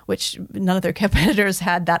that, which none of their competitors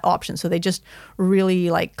had that option. So they just really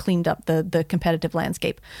cleaned up the competitive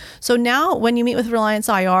landscape. So now when you meet with Reliance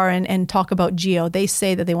IR and talk about Jio, they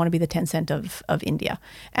say that they want to be the Tencent of India.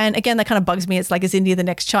 And again, that kind of bugs me. It's like, is India the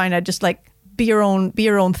next China? Just be your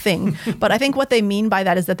own thing. But I think what they mean by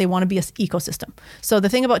that is that they want to be an ecosystem. So the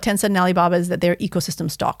thing about Tencent and Alibaba is that they're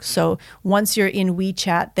ecosystem stocks. So once you're in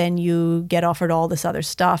WeChat, then you get offered all this other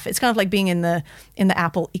stuff. It's kind of like being in the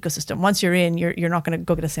Apple ecosystem. Once you're in, you're not going to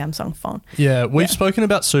go get a Samsung phone. Yeah, we've spoken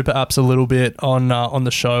about super apps a little bit on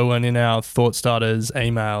the show and in our Thought Starters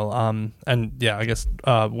email. And yeah, I guess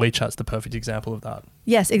WeChat's the perfect example of that.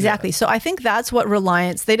 Yes, exactly. Yeah. So I think that's what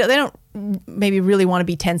Reliance, they don't maybe really want to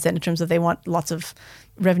be Tencent in terms of they want lots of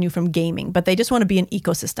revenue from gaming, but they just want to be an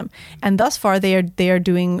ecosystem. And thus far, they are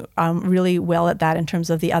doing really well at that in terms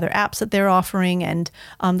of the other apps that they're offering and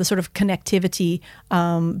the sort of connectivity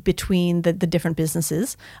between the different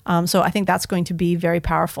businesses. So I think that's going to be very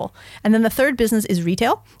powerful. And then the third business is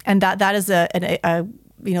retail, and that is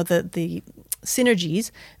the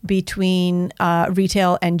synergies between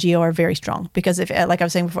retail and Jio are very strong, because if, like I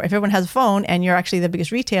was saying before, if everyone has a phone and you're actually the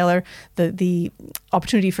biggest retailer, the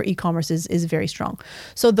opportunity for e-commerce is very strong.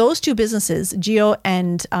 So those two businesses, Jio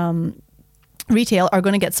and retail, are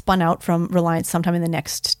going to get spun out from Reliance sometime in the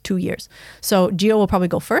next 2 years. So Jio will probably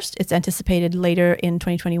go first. It's anticipated later in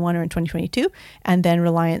 2021 or in 2022, and then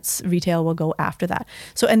Reliance Retail will go after that.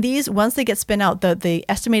 So, and these, once they get spun out, the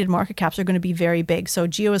estimated market caps are going to be very big. So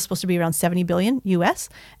Jio is supposed to be around 70 billion US,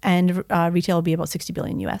 and retail will be about 60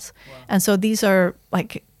 billion US. Wow. And so these are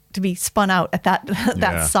to be spun out at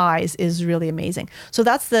that size is really amazing. So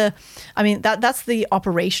that's the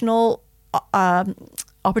operational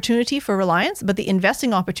opportunity for Reliance, but the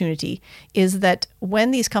investing opportunity is that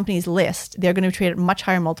when these companies list, they're going to trade at much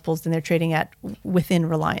higher multiples than they're trading at within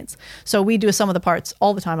Reliance. So we do a sum of the parts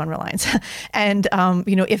all the time on Reliance. And,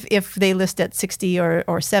 if they list at 60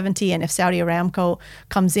 or 70, and if Saudi Aramco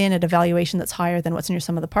comes in at a valuation that's higher than what's in your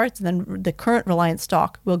sum of the parts, then the current Reliance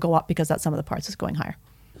stock will go up because that sum of the parts is going higher.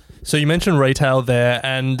 So you mentioned retail there,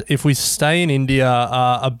 and if we stay in India,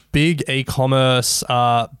 a big e-commerce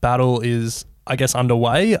battle is, I guess,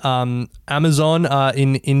 underway. Amazon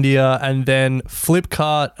in India, and then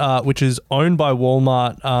Flipkart, which is owned by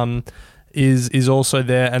Walmart, is also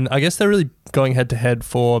there. And I guess they're really going head to head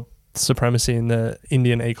for supremacy in the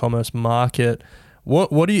Indian e-commerce market. How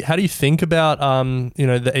do you think about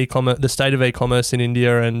the state of e-commerce in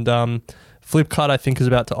India? And Flipkart, I think, is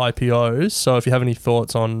about to IPO. So if you have any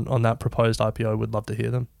thoughts on that proposed IPO, we'd love to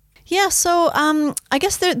hear them. Yeah, so I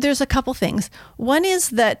guess there's a couple things. One is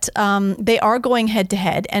that they are going head to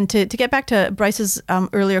head. And to get back to Bryce's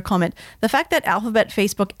earlier comment, the fact that Alphabet,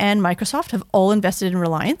 Facebook, and Microsoft have all invested in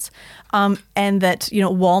Reliance, and that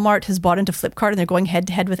Walmart has bought into Flipkart and they're going head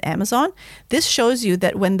to head with Amazon, this shows you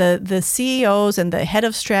that when the CEOs and the head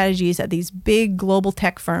of strategies at these big global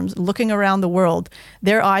tech firms looking around the world,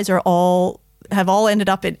 their eyes have all ended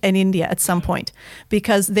up in India at some point,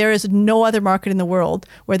 because there is no other market in the world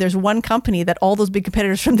where there's one company that all those big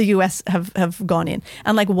competitors from the US have gone in.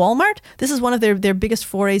 And like Walmart, this is one of their biggest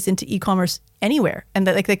forays into e-commerce anywhere. And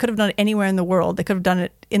that, they could have done it anywhere in the world. They could have done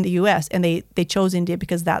it in the US, and they chose India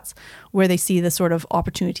because that's where they see the sort of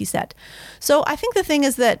opportunity set. So I think the thing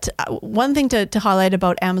is that one thing to highlight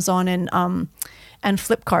about Amazon and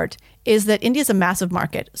Flipkart is that India is a massive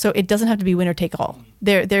market, so it doesn't have to be winner take all.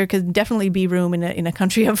 There could definitely be room in a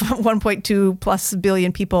country of 1.2 plus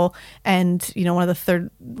billion people, and one of the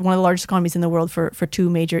largest economies in the world for two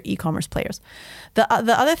major e-commerce players. The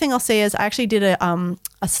other thing I'll say is I actually did a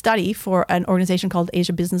study for an organization called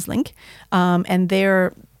Asia Business Link, and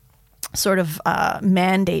their sort of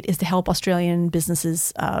mandate is to help Australian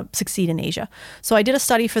businesses succeed in Asia. So I did a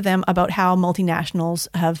study for them about how multinationals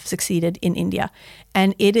have succeeded in India.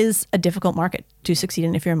 And it is a difficult market to succeed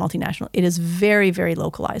in if you're a multinational. It is very, very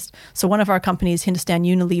localized. So one of our companies, Hindustan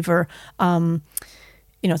Unilever,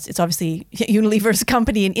 it's obviously Unilever's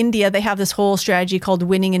company in India. They have this whole strategy called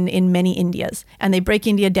winning in many Indias. And they break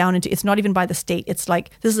India down into, it's not even by the state. It's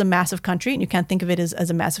like, this is a massive country, and you can't think of it as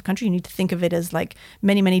a massive country. You need to think of it as like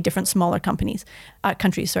many, many different smaller countries.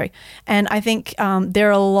 And I think there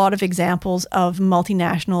are a lot of examples of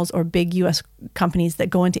multinationals or big US companies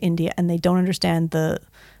that go into India and they don't understand that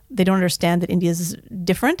India is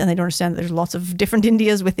different, and they don't understand that there's lots of different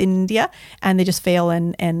Indias within India, and they just fail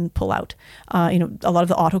and pull out. A lot of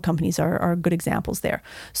the auto companies are good examples there.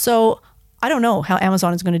 So I don't know how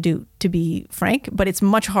Amazon is going to do, to be frank, but it's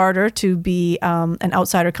much harder to be an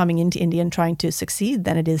outsider coming into India and trying to succeed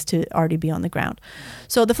than it is to already be on the ground.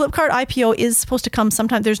 So the Flipkart IPO is supposed to come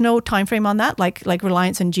sometime. There's no time frame on that. Like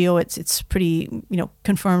Reliance and Jio, it's pretty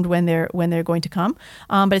confirmed when they're going to come.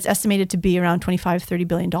 But it's estimated to be around $25-30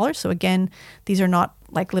 billion. So again, these are not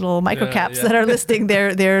like little microcaps that are listing.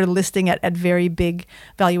 They're listing at very big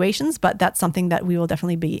valuations, but that's something that we will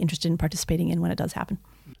definitely be interested in participating in when it does happen.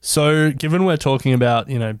 So given we're talking about,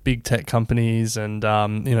 big tech companies and,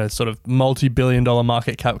 sort of multi-billion-dollar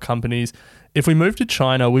market cap companies, if we move to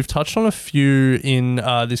China, we've touched on a few in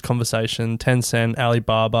this conversation: Tencent,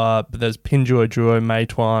 Alibaba, but there's Pinduoduo,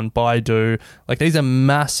 Meituan, Baidu. Like, these are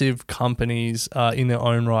massive companies in their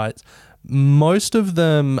own rights. Most of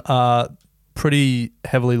them are pretty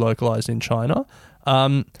heavily localized in China.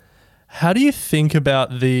 How do you think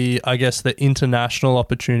about the international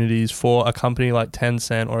opportunities for a company like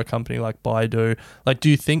Tencent or a company like Baidu? Like, do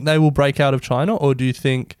you think they will break out of China, or do you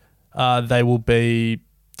think they will be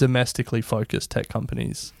domestically focused tech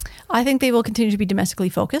companies? I think they will continue to be domestically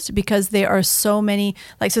focused because there are so many,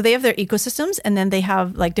 so they have their ecosystems, and then they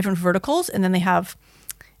have like different verticals, and then they have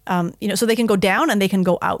so they can go down and they can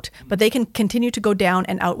go out, but they can continue to go down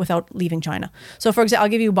and out without leaving China. So for example, I'll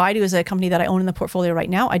give you Baidu as a company that I own in the portfolio right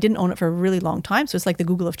now. I didn't own it for a really long time. So it's like the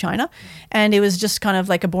Google of China. And it was just kind of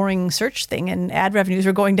like a boring search thing, and ad revenues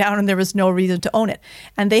were going down and there was no reason to own it.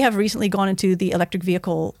 And they have recently gone into the electric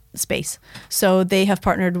vehicle space. So they have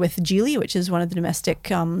partnered with Geely, which is one of the domestic,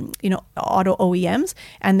 auto OEMs.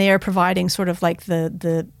 And they are providing sort of like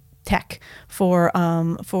the tech for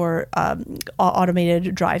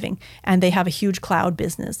automated driving, and they have a huge cloud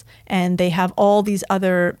business, and they have all these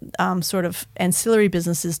other sort of ancillary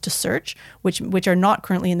businesses to search, which are not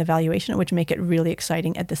currently in the valuation, which make it really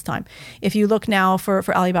exciting at this time. If you look now for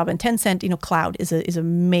Alibaba and Tencent, cloud is a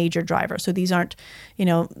major driver. So these aren't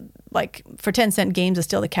like for Tencent, games is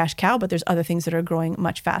still the cash cow, but there's other things that are growing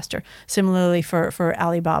much faster. Similarly for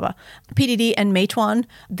Alibaba. PDD and Meituan,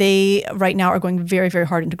 they right now are going very, very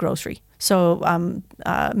hard into grocery. So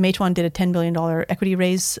Meituan did a $10 billion equity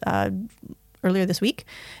raise earlier this week,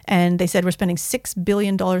 and they said we're spending $6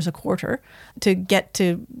 billion a quarter to get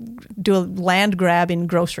to do a land grab in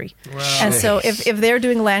grocery. Wow. And so if they're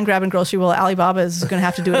doing land grab in grocery, well, Alibaba is going to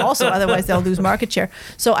have to do it also, otherwise they'll lose market share.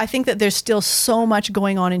 So I think that there's still so much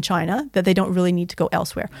going on in China that they don't really need to go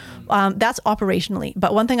elsewhere. That's operationally.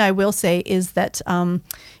 But one thing I will say is that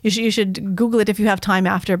you should Google it if you have time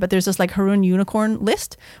after, but there's this like Harun unicorn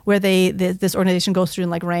list where this organization goes through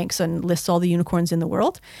and like ranks and lists all the unicorns in the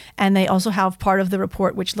world. And they also have part of the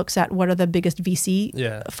report which looks at what are the biggest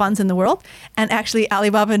VC funds in the world. And actually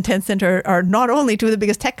Alibaba and Tencent are not only two of the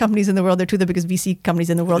biggest tech companies in the world, they're two of the biggest VC companies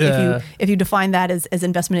in the world if you define that as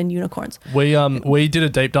investment in unicorns. We did a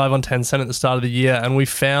deep dive on Tencent at the start of the year, and we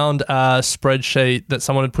found a spreadsheet that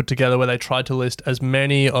someone had put together where they tried to list as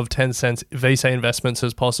many of Tencent's VC investments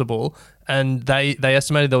as possible, and they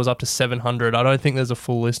estimated there was up to 700. I don't think there's a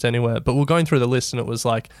full list anywhere, but we're going through the list and it was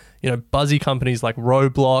like, buzzy companies like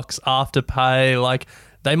Roblox, Afterpay, like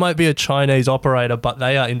they might be a Chinese operator, but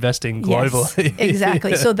they are investing globally. Yes,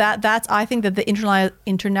 exactly. So that's I think that the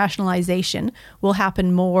internationalization will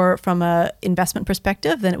happen more from an investment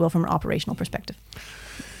perspective than it will from an operational perspective.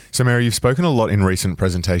 So, Mary, you've spoken a lot in recent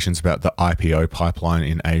presentations about the IPO pipeline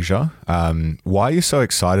in Asia. Why are you so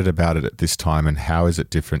excited about it at this time, and how is it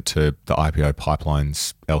different to the IPO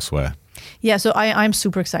pipelines elsewhere? Yeah, so I'm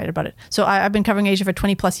super excited about it. So I've been covering Asia for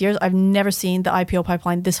 20 plus years. I've never seen the IPO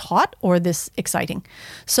pipeline this hot or this exciting.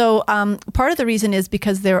 So part of the reason is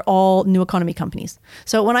because they're all new economy companies.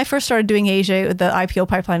 So when I first started doing Asia, the IPO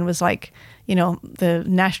pipeline was like, the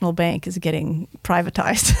national bank is getting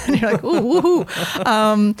privatized. And you're like, ooh,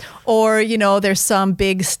 woohoo. Or, there's some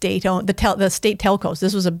big state-owned, the state telcos.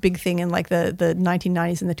 This was a big thing in like the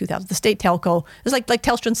 1990s and the 2000s. The state telco, it was like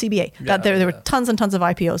Telstra and CBA. There were tons and tons of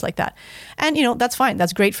IPOs like that. And, that's fine.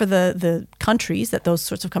 That's great for the countries that those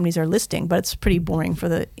sorts of companies are listing, but it's pretty boring for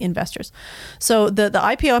the investors. So the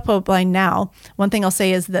IPO pipeline now, one thing I'll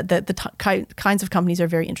say is that the kinds of companies are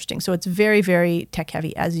very interesting. So it's very, very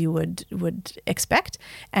tech-heavy, as you would expect.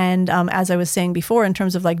 And as I was saying before, in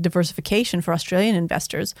terms of like diversification for Australian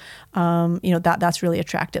investors, that's really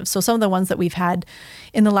attractive. So some of the ones that we've had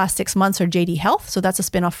in the last 6 months are JD Health. So that's a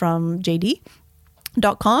spinoff from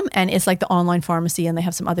JD.com, and it's like the online pharmacy, and they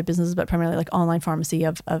have some other businesses, but primarily like online pharmacy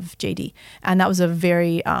of JD. And that was a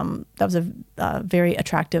very very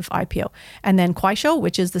attractive IPO. And then Kuaishou,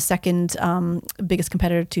 which is the second biggest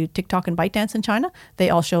competitor to TikTok and ByteDance in China, they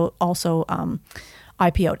also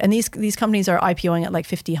IPO'd. And these companies are IPOing at like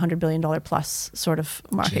 $50, $100 billion plus sort of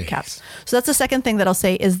market caps. So that's the second thing that I'll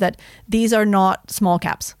say is that these are not small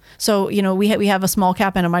caps. So, we have a small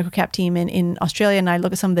cap and a micro cap team in Australia, and I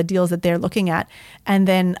look at some of the deals that they're looking at, and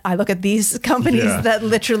then I look at these companies that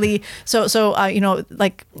literally,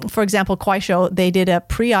 like for example, Kuaishou, they did a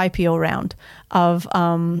pre-IPO round of,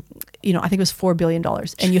 I think it was $4 billion,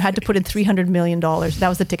 and you had to put in $300 million. That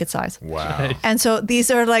was the ticket size. Wow. And so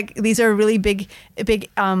these are really big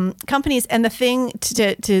companies. And the thing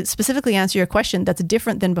to specifically answer your question that's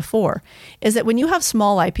different than before is that when you have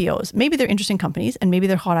small IPOs, maybe they're interesting companies and maybe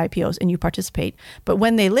they're hot IPOs and you participate, but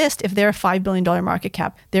when they list, if they're a $5 billion market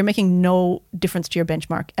cap, they're making no difference to your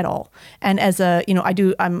benchmark at all. And as I'm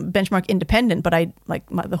benchmark independent, but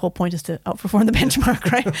the whole point is to outperform the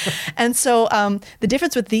benchmark, right? And so the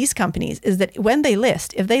difference with these companies is that when they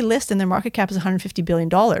list, if they list and their market cap is $150 billion,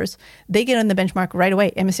 they get on the benchmark right away.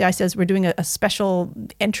 MSCI says we're doing a special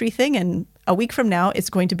entry thing, and a week from now, it's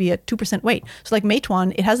going to be a 2% weight. So like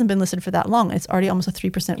Meituan, it hasn't been listed for that long, and it's already almost a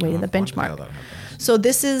 3% weight in the benchmark. So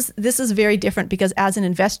this is very different because as an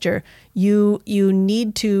investor, you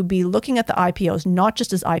need to be looking at the IPOs, not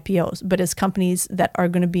just as IPOs, but as companies that are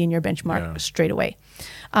going to be in your benchmark straight away.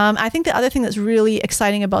 I think the other thing that's really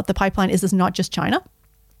exciting about the pipeline is it's not just China.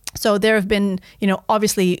 So there have been,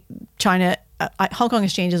 obviously China, Hong Kong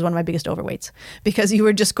Exchange is one of my biggest overweights because you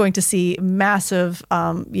were just going to see massive,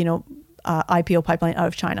 IPO pipeline out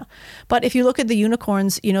of China. But if you look at the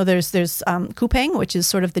unicorns, there's Coupang, which is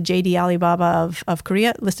sort of the JD Alibaba of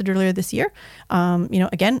Korea, listed earlier this year.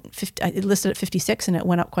 Again, it listed at 56 and it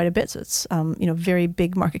went up quite a bit. So it's, very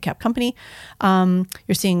big market cap company.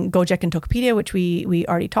 You're seeing Gojek and Tokopedia, which we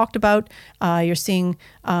already talked about. You're seeing,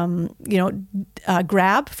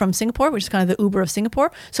 Grab from Singapore, which is kind of the Uber of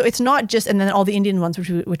Singapore. So it's not just, and then all the Indian ones,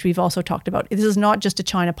 which we've also talked about. This is not just a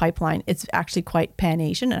China pipeline. It's actually quite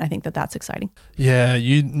pan-Asian, and I think that's exciting. Yeah,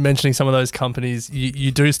 you mentioning some of those companies,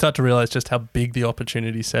 you do start to realize just how big the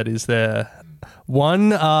opportunity set is there.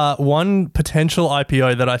 One potential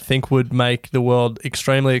IPO that I think would make the world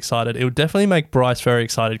extremely excited. It would definitely make Bryce very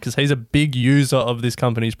excited because he's a big user of this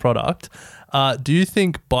company's product. Do you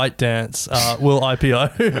think ByteDance will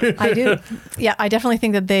IPO? I do. Yeah, I definitely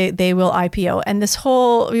think that they will IPO. And this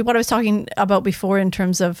whole, what I was talking about before in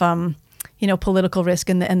terms of, political risk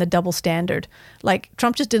and the double standard. Like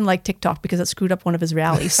Trump just didn't like TikTok because it screwed up one of his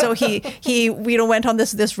rallies. So he went on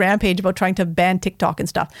this rampage about trying to ban TikTok and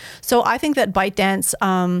stuff. So I think that ByteDance,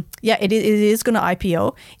 it is going to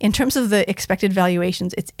IPO. In terms of the expected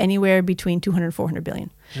valuations, it's anywhere between 200 and 400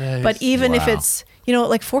 billion. Jeez. But even if it's,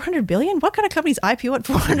 like 400 billion, what kind of companies IPO at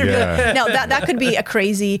 400 billion? Now that could be a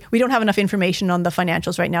crazy, we don't have enough information on the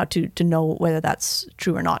financials right now to know whether that's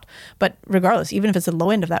true or not. But regardless, even if it's the low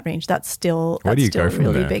end of that range, that's still Where do you go from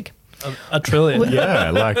really there? big. A trillion.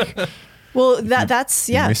 Well, that's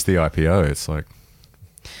You missed the IPO. It's like...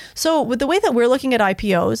 So with the way that we're looking at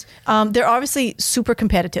IPOs, they're obviously super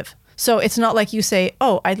competitive. So it's not like you say,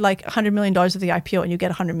 oh, I'd like $100 million of the IPO and you get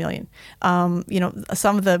 100 million.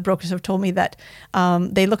 Some of the brokers have told me that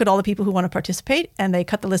they look at all the people who want to participate and they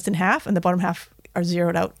cut the list in half and the bottom half are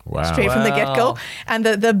zeroed out straight from the get-go. And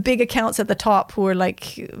the big accounts at the top who are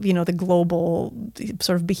like, the global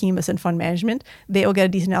sort of behemoths in fund management, they will get a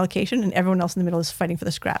decent allocation and everyone else in the middle is fighting for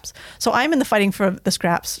the scraps. So I'm in the fighting for the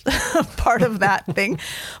scraps part of that thing.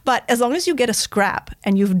 But as long as you get a scrap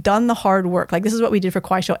and you've done the hard work, like this is what we did for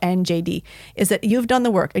Kuaishou and JD, is that you've done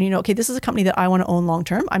the work and okay, this is a company that I want to own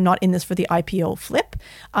long-term. I'm not in this for the IPO flip.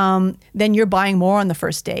 Then you're buying more on the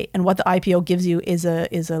first day. And what the IPO gives you is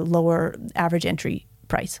a lower average entry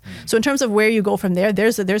price. So in terms of where you go from there,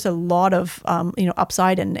 there's a lot of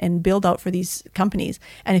upside and build out for these companies.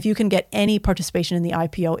 And if you can get any participation in the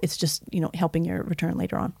IPO, it's just helping your return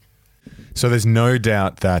later on. So there's no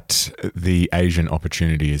doubt that the Asian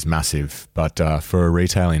opportunity is massive, but for a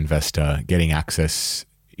retail investor, getting access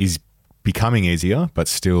is becoming easier, but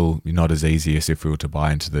still not as easy as if we were to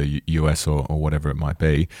buy into the US or whatever it might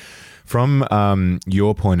be. From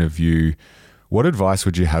your point of view, what advice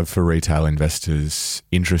would you have for retail investors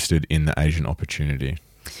interested in the Asian opportunity?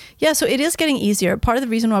 Yeah, so it is getting easier. Part of the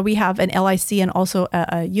reason why we have an LIC and also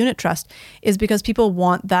a unit trust is because people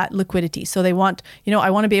want that liquidity. So they want,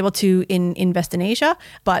 I want to be able to invest in Asia,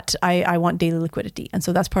 but I want daily liquidity. And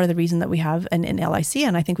so that's part of the reason that we have an LIC.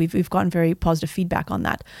 And I think we've gotten very positive feedback on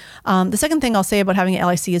that. The second thing I'll say about having an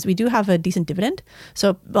LIC is we do have a decent dividend.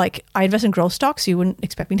 So like I invest in growth stocks, so you wouldn't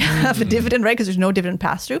expect me to have a dividend, right? Because there's no dividend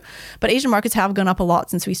pass through. But Asian markets have gone up a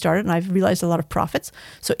lot since we started and I've realized a lot of profits.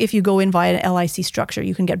 So if you go in via an LIC structure,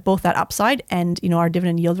 you can get both that upside and our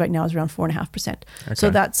dividend yield right now is around 4.5%. Okay. So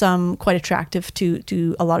that's quite attractive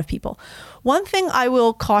to a lot of people. One thing I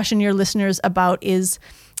will caution your listeners about is,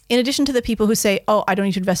 in addition to the people who say, oh, I don't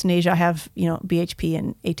need to invest in Asia, I have BHP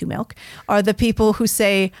and A2 Milk, are the people who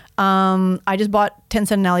say, I just bought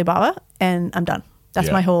Tencent and Alibaba and I'm done.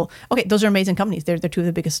 That's my whole, okay, those are amazing companies. They're two of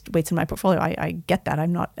the biggest weights in my portfolio. I get that.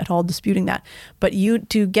 I'm not at all disputing that. But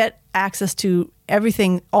to get access to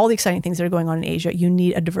everything, all the exciting things that are going on in Asia, you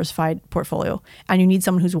need a diversified portfolio and you need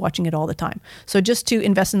someone who's watching it all the time. So just to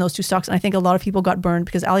invest in those two stocks, and I think a lot of people got burned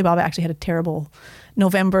because Alibaba actually had a terrible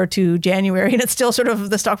November to January and it's still sort of,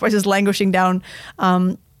 the stock price is languishing down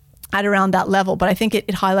at around that level. But I think it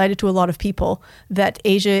highlighted to a lot of people that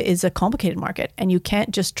Asia is a complicated market and you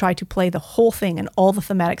can't just try to play the whole thing and all the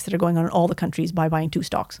thematics that are going on in all the countries by buying two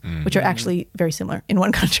stocks, which are actually very similar in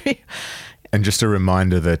one country. And just a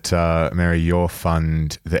reminder that, Mary, your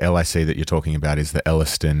fund, the LIC that you're talking about is the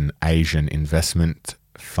Ellerston Asian Investment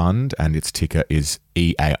Fund and its ticker is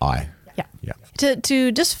EAI. Yeah.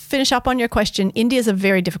 To just finish up on your question, India is a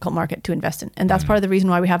very difficult market to invest in. And that's part of the reason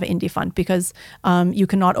why we have an India fund, because you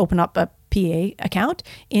cannot open up a PA account.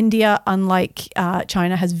 India, unlike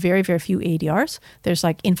China, has very, very few ADRs. There's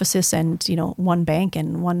like Infosys and, one bank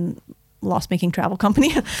and one loss-making travel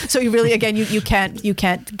company. So you really, again, you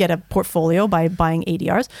can't get a portfolio by buying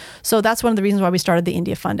ADRs. So that's one of the reasons why we started the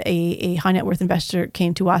India fund. A high net worth investor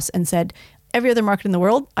came to us and said, every other market in the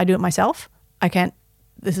world, I do it myself. I can't.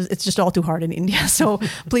 It's just all too hard in India. So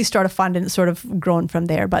please start a fund, and it's sort of grown from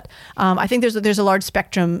there. But I think there's a large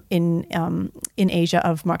spectrum in Asia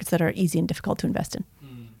of markets that are easy and difficult to invest in.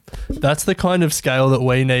 That's the kind of scale that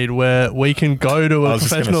we need, where we can go to a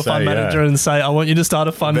professional fund manager and say, I want you to start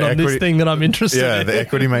a fund on this thing that I'm interested in. Yeah, the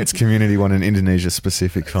Equity Mates community want an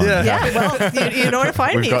Indonesia-specific fund. Yeah, well, you know where to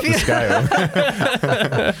find me. We've got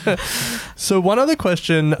the scale. So one other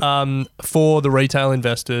question for the retail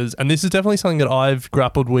investors, and this is definitely something that I've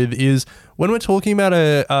grappled with, is when we're talking about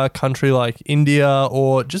a country like India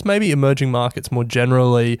or just maybe emerging markets more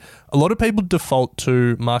generally, a lot of people default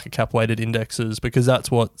to market cap weighted indexes because that's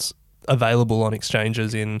what's available on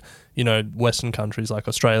exchanges in, Western countries like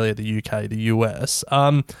Australia, the UK, the US.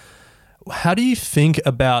 How do you think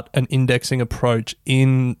about an indexing approach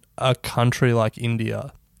in a country like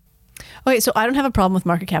India? Okay, so I don't have a problem with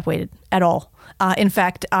market cap weighted at all. In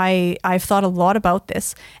fact, I've thought a lot about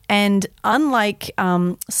this. And unlike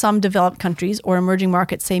some developed countries or emerging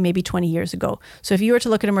markets, say maybe 20 years ago. So if you were to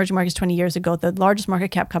look at emerging markets 20 years ago, the largest market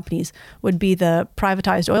cap companies would be the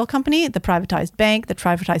privatized oil company, the privatized bank, the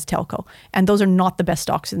privatized telco. And those are not the best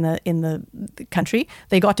stocks in the country.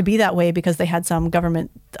 They got to be that way because they had some government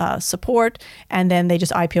support, and then they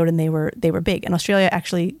just IPO'd and they were big. And Australia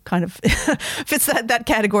actually kind of fits that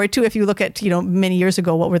category too. If you look at, many years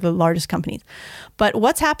ago, what were the largest companies? But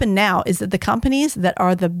what's happened now is that the companies that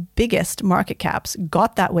are the biggest market caps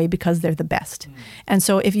got that way because they're the best. And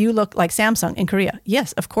so if you look like Samsung in Korea,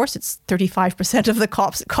 yes, of course it's 35% of the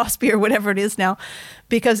Kospi or whatever it is now,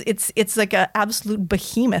 because it's like an absolute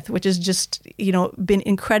behemoth, which has just, been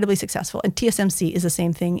incredibly successful. And TSMC is the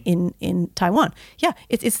same thing in Taiwan. Yeah,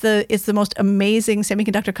 it's the most amazing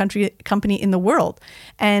semiconductor company in the world.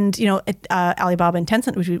 And, Alibaba and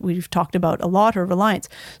Tencent, which we've talked about a lot, or Reliance.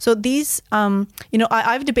 So these,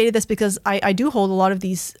 I've debated this because I do hold a lot of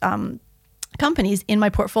these companies in my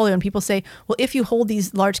portfolio, and people say, well, if you hold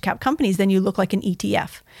these large cap companies, then you look like an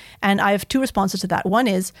ETF. And I have two responses to that. One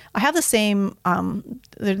is I have the same,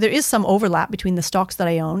 there is some overlap between the stocks that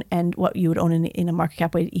I own and what you would own in a market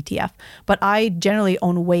cap weighted ETF, but I generally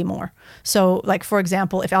own way more. So like, for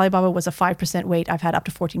example, if Alibaba was a 5% weight, I've had up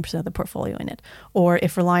to 14% of the portfolio in it. Or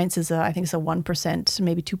if Reliance is I think it's a 1%,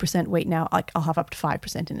 maybe 2% weight now, I'll have up to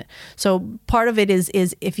 5% in it. So part of it is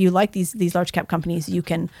if you like these large cap companies, you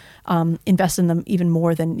can invest in them even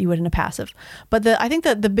more than you would in a passive. But I think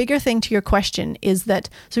that the bigger thing to your question is that,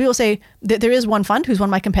 so people say that there is one fund who's one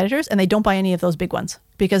of my competitors and they don't buy any of those big ones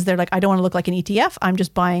because they're like, I don't want to look like an ETF. I'm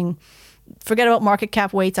just buying, forget about market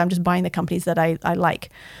cap weights. I'm just buying the companies that I like.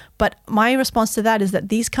 But my response to that is that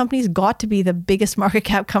these companies got to be the biggest market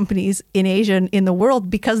cap companies in Asia and in the world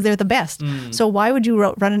because they're the best. So why would you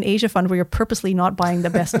run an Asia fund where you're purposely not buying the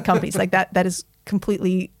best companies? Like that is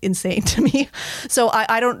completely insane to me. So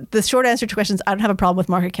I don't, the short answer to questions, I don't have a problem with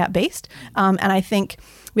market cap based. And I think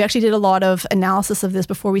we actually did a lot of analysis of this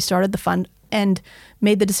before we started the fund and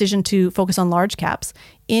made the decision to focus on large caps.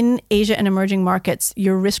 In Asia and emerging markets,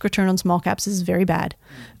 your risk return on small caps is very bad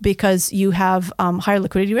because you have higher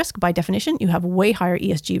liquidity risk by definition, you have way higher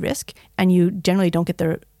ESG risk, and you generally don't get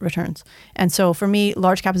the returns. And so for me,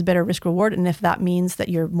 large cap is better risk reward. And if that means that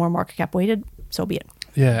you're more market cap weighted, so be it.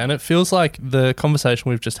 Yeah, and it feels like the conversation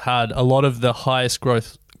we've just had, a lot of the highest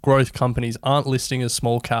growth companies aren't listing as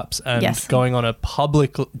small caps and going on a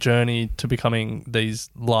public journey to becoming these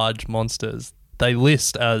large monsters. They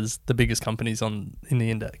list as the biggest companies in the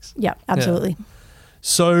index. Yeah, absolutely. Yeah.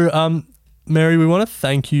 So, Mary, we want to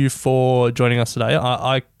thank you for joining us today.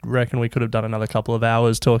 I reckon we could have done another couple of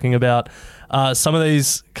hours talking about some of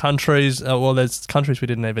these countries. There's countries we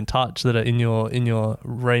didn't even touch that are in your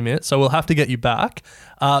remit. So we'll have to get you back.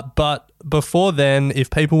 But before then, if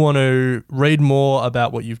people want to read more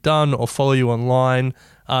about what you've done or follow you online,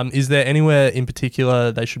 is there anywhere in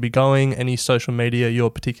particular they should be going? Any social media you're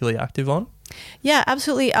particularly active on? Yeah,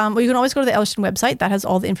 absolutely. Well, you can always go to the Ellerston website. That has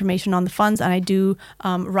all the information on the funds. And I do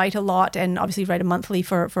write a lot and obviously write a monthly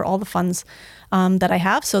for all the funds that I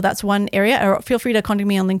have. So that's one area. Or feel free to contact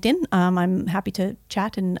me on LinkedIn. I'm happy to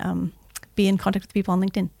chat and be in contact with people on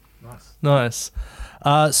LinkedIn. Nice.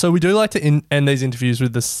 So we do like to end these interviews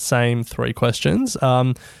with the same 3 questions.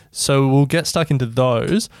 So we'll get stuck into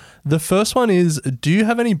those. The first one is, do you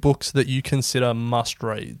have any books that you consider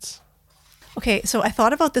must-reads? Okay, so I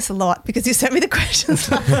thought about this a lot because you sent me the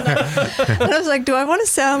questions last night. And I was like, do I want to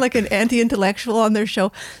sound like an anti-intellectual on their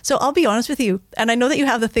show? So I'll be honest with you. And I know that you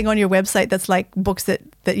have the thing on your website that's like books that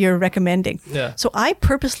you're recommending. Yeah. So I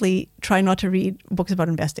purposely try not to read books about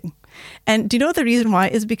investing. And do you know what the reason why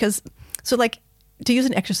is? Because, so like, to use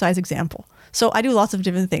an exercise example. So I do lots of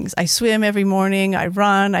different things. I swim every morning, I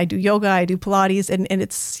run, I do yoga, I do Pilates, and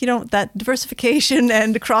it's, that diversification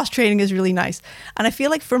and cross-training is really nice. And I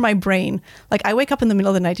feel like for my brain, like I wake up in the middle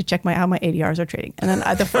of the night to check how my ADRs are trading. And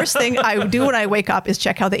then the first thing I do when I wake up is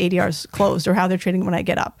check how the ADRs closed or how they're trading when I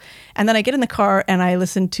get up. And then I get in the car and I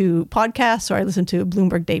listen to podcasts or I listen to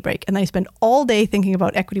Bloomberg Daybreak. And then I spend all day thinking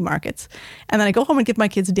about equity markets. And then I go home and give my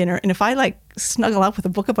kids dinner. And if I snuggle up with a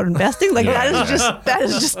book about investing. Like that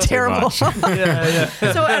is just terrible. So,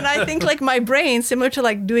 and I think like my brain, similar to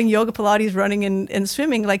like doing yoga, Pilates, running and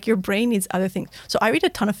swimming, like your brain needs other things. So I read a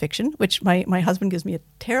ton of fiction, which my husband gives me a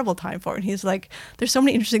terrible time for. And he's like, there's so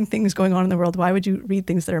many interesting things going on in the world. Why would you read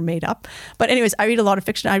things that are made up? But anyways, I read a lot of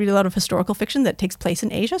fiction. I read a lot of historical fiction that takes place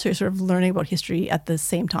in Asia. So you're sort of learning about history at the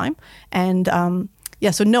same time. And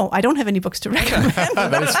so no, I don't have any books to recommend.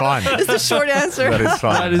 That is fine. Is the short answer. That is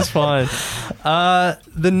fine. That is fine.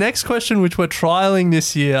 The next question, which we're trialing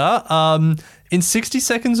this year, in 60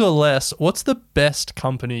 seconds or less, what's the best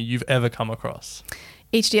company you've ever come across?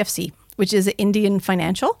 HDFC, which is an Indian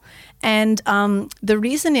financial. And the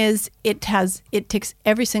reason is it ticks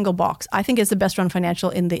every single box. I think it's the best run financial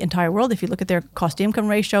in the entire world. If you look at their cost to income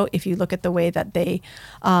ratio, if you look at the way that they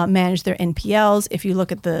manage their NPLs, if you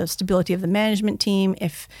look at the stability of the management team,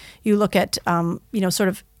 if you look at, sort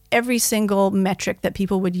of every single metric that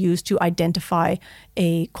people would use to identify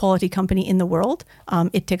a quality company in the world,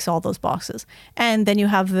 it ticks all those boxes. And then you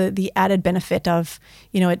have the added benefit of,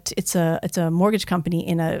 it's a mortgage company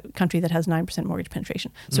in a country that has 9% mortgage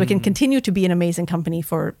penetration. So it can continue to be an amazing company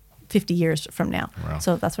for 50 years from now. Wow.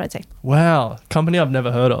 So that's what I'd say. Wow. Company I've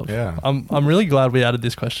never heard of. Yeah. I'm really glad we added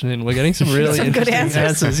this question in. We're getting some really some interesting good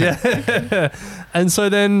answers. Yeah. And so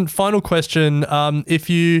then final question, if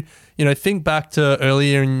you think back to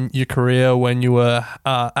earlier in your career when you were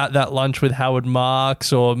at that lunch with Howard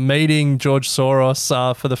Marks or meeting George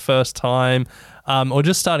Soros for the first time, or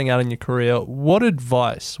just starting out in your career, what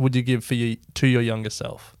advice would you give to your younger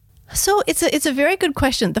self? So it's a very good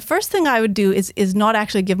question. The first thing I would do is not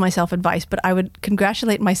actually give myself advice, but I would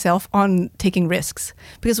congratulate myself on taking risks.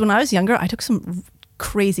 Because when I was younger, I took some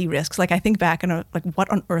crazy risks. Like I think back and like, what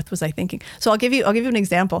on earth was I thinking? So I'll give you an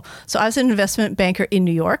example. So I was an investment banker in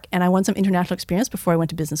New York, and I won some international experience before I went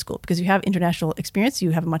to business school. Because you have international experience,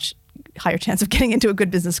 you have a much higher chance of getting into a good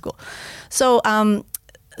business school. So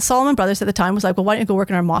Salomon Brothers at the time was like, well, why don't you go work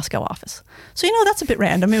in our Moscow office? So, that's a bit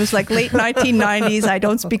random. It was like late 1990s. I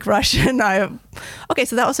don't speak Russian. Okay,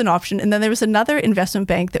 so that was an option. And then there was another investment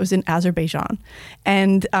bank that was in Azerbaijan.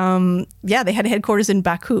 And they had headquarters in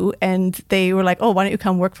Baku. And they were like, oh, why don't you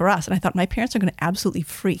come work for us? And I thought, my parents are going to absolutely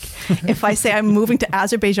freak if I say I'm moving to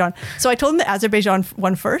Azerbaijan. So I told them the Azerbaijan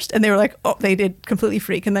one first. And they were like, oh, they did completely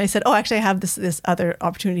freak. And then I said, oh, actually, I have this other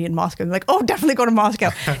opportunity in Moscow. And they're like, oh, definitely go to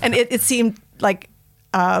Moscow. And it seemed like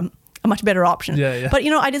a much better option. Yeah. But,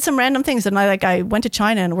 I did some random things, and I went to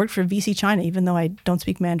China and worked for VC China, even though I don't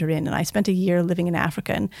speak Mandarin, and I spent a year living in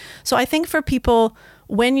Africa. And so I think for people,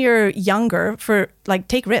 when you're younger,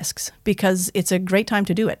 take risks, because it's a great time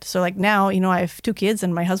to do it. So like now, I have 2 kids,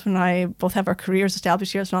 and my husband and I both have our careers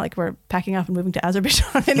established here. It's not like we're packing up and moving to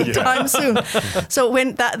Azerbaijan anytime soon. So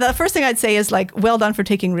when the first thing I'd say is like, well done for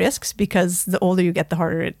taking risks, because the older you get, the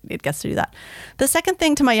harder it gets to do that. The second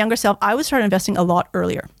thing to my younger self, I would start investing a lot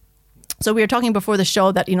earlier. So we were talking before the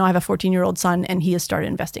show that, I have a 14-year-old son, and he has started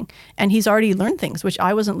investing, and he's already learned things, which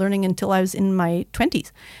I wasn't learning until I was in my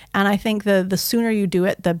 20s. And I think the sooner you do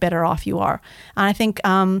it, the better off you are. And I think,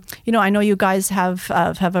 I know you guys have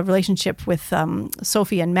a relationship with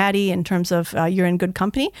Sophie and Maddie in terms of you're in good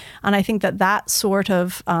company. And I think that sort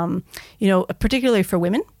of, particularly for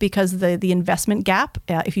women, because the investment gap,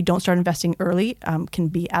 if you don't start investing early, can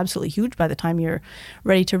be absolutely huge by the time you're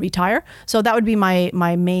ready to retire. So that would be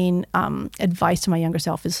my main advice to my younger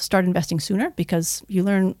self, is start investing sooner, because you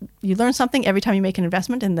learn something every time you make an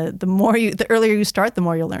investment, and the earlier you start, the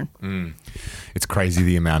more you'll learn. It's crazy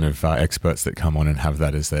the amount of experts that come on and have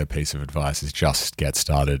that as their piece of advice, is just get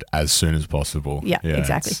started as soon as possible. Yeah,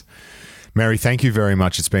 exactly. Mary, thank you very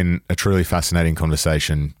much. It's been a truly fascinating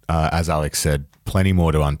conversation. As Alex said, plenty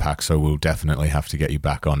more to unpack, so we'll definitely have to get you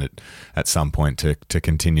back on it at some point to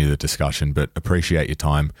continue the discussion, but appreciate your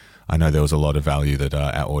time. I know there was a lot of value that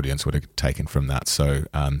our audience would have taken from that, so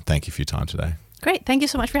thank you for your time today. Great. Thank you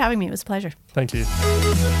so much for having me. It was a pleasure. Thank you.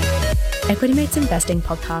 Equity Mates Investing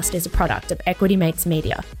Podcast is a product of Equity Mates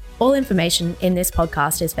Media. All information in this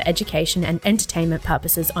podcast is for education and entertainment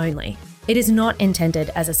purposes only. It is not intended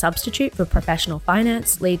as a substitute for professional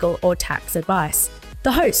finance, legal, or tax advice.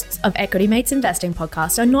 The hosts of Equity Mates Investing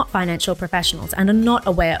Podcast are not financial professionals and are not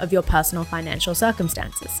aware of your personal financial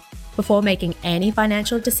circumstances. Before making any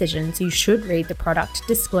financial decisions, you should read the product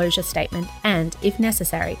disclosure statement and, if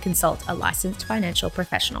necessary, consult a licensed financial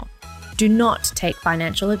professional. Do not take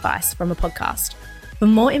financial advice from a podcast. For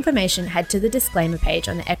more information, head to the disclaimer page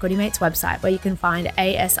on the Equity Mates website, where you can find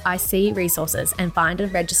ASIC resources and find a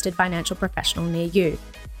registered financial professional near you.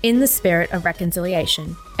 In the spirit of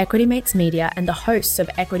reconciliation, Equity Mates Media and the hosts of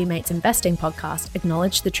Equity Mates Investing podcast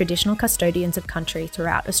acknowledge the traditional custodians of country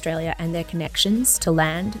throughout Australia and their connections to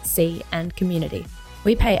land, sea, and community.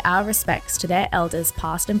 We pay our respects to their elders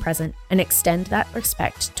past and present and extend that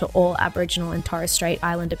respect to all Aboriginal and Torres Strait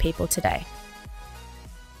Islander people today.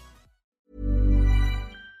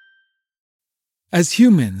 As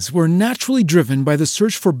humans, we're naturally driven by the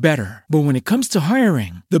search for better. But when it comes to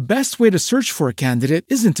hiring, the best way to search for a candidate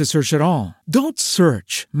isn't to search at all. Don't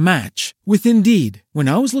search, match with Indeed. When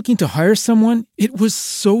I was looking to hire someone, it was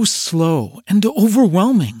so slow and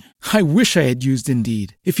overwhelming. I wish I had used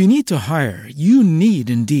Indeed. If you need to hire, you need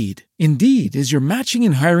Indeed. Indeed is your matching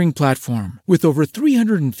and hiring platform with over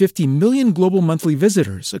 350 million global monthly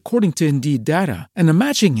visitors, according to Indeed data, and a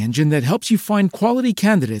matching engine that helps you find quality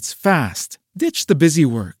candidates fast. Ditch the busy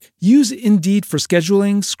work. Use Indeed for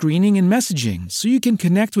scheduling, screening, and messaging so you can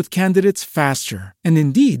connect with candidates faster. And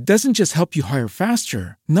Indeed doesn't just help you hire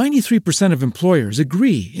faster. 93% of employers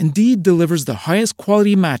agree Indeed delivers the highest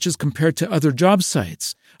quality matches compared to other job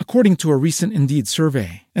sites, according to a recent Indeed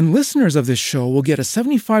survey. And listeners of this show will get a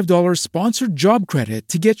 $75 sponsored job credit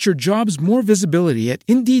to get your jobs more visibility at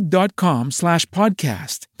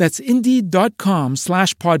Indeed.com/podcast. That's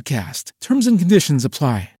Indeed.com/podcast. Terms and conditions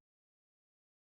apply.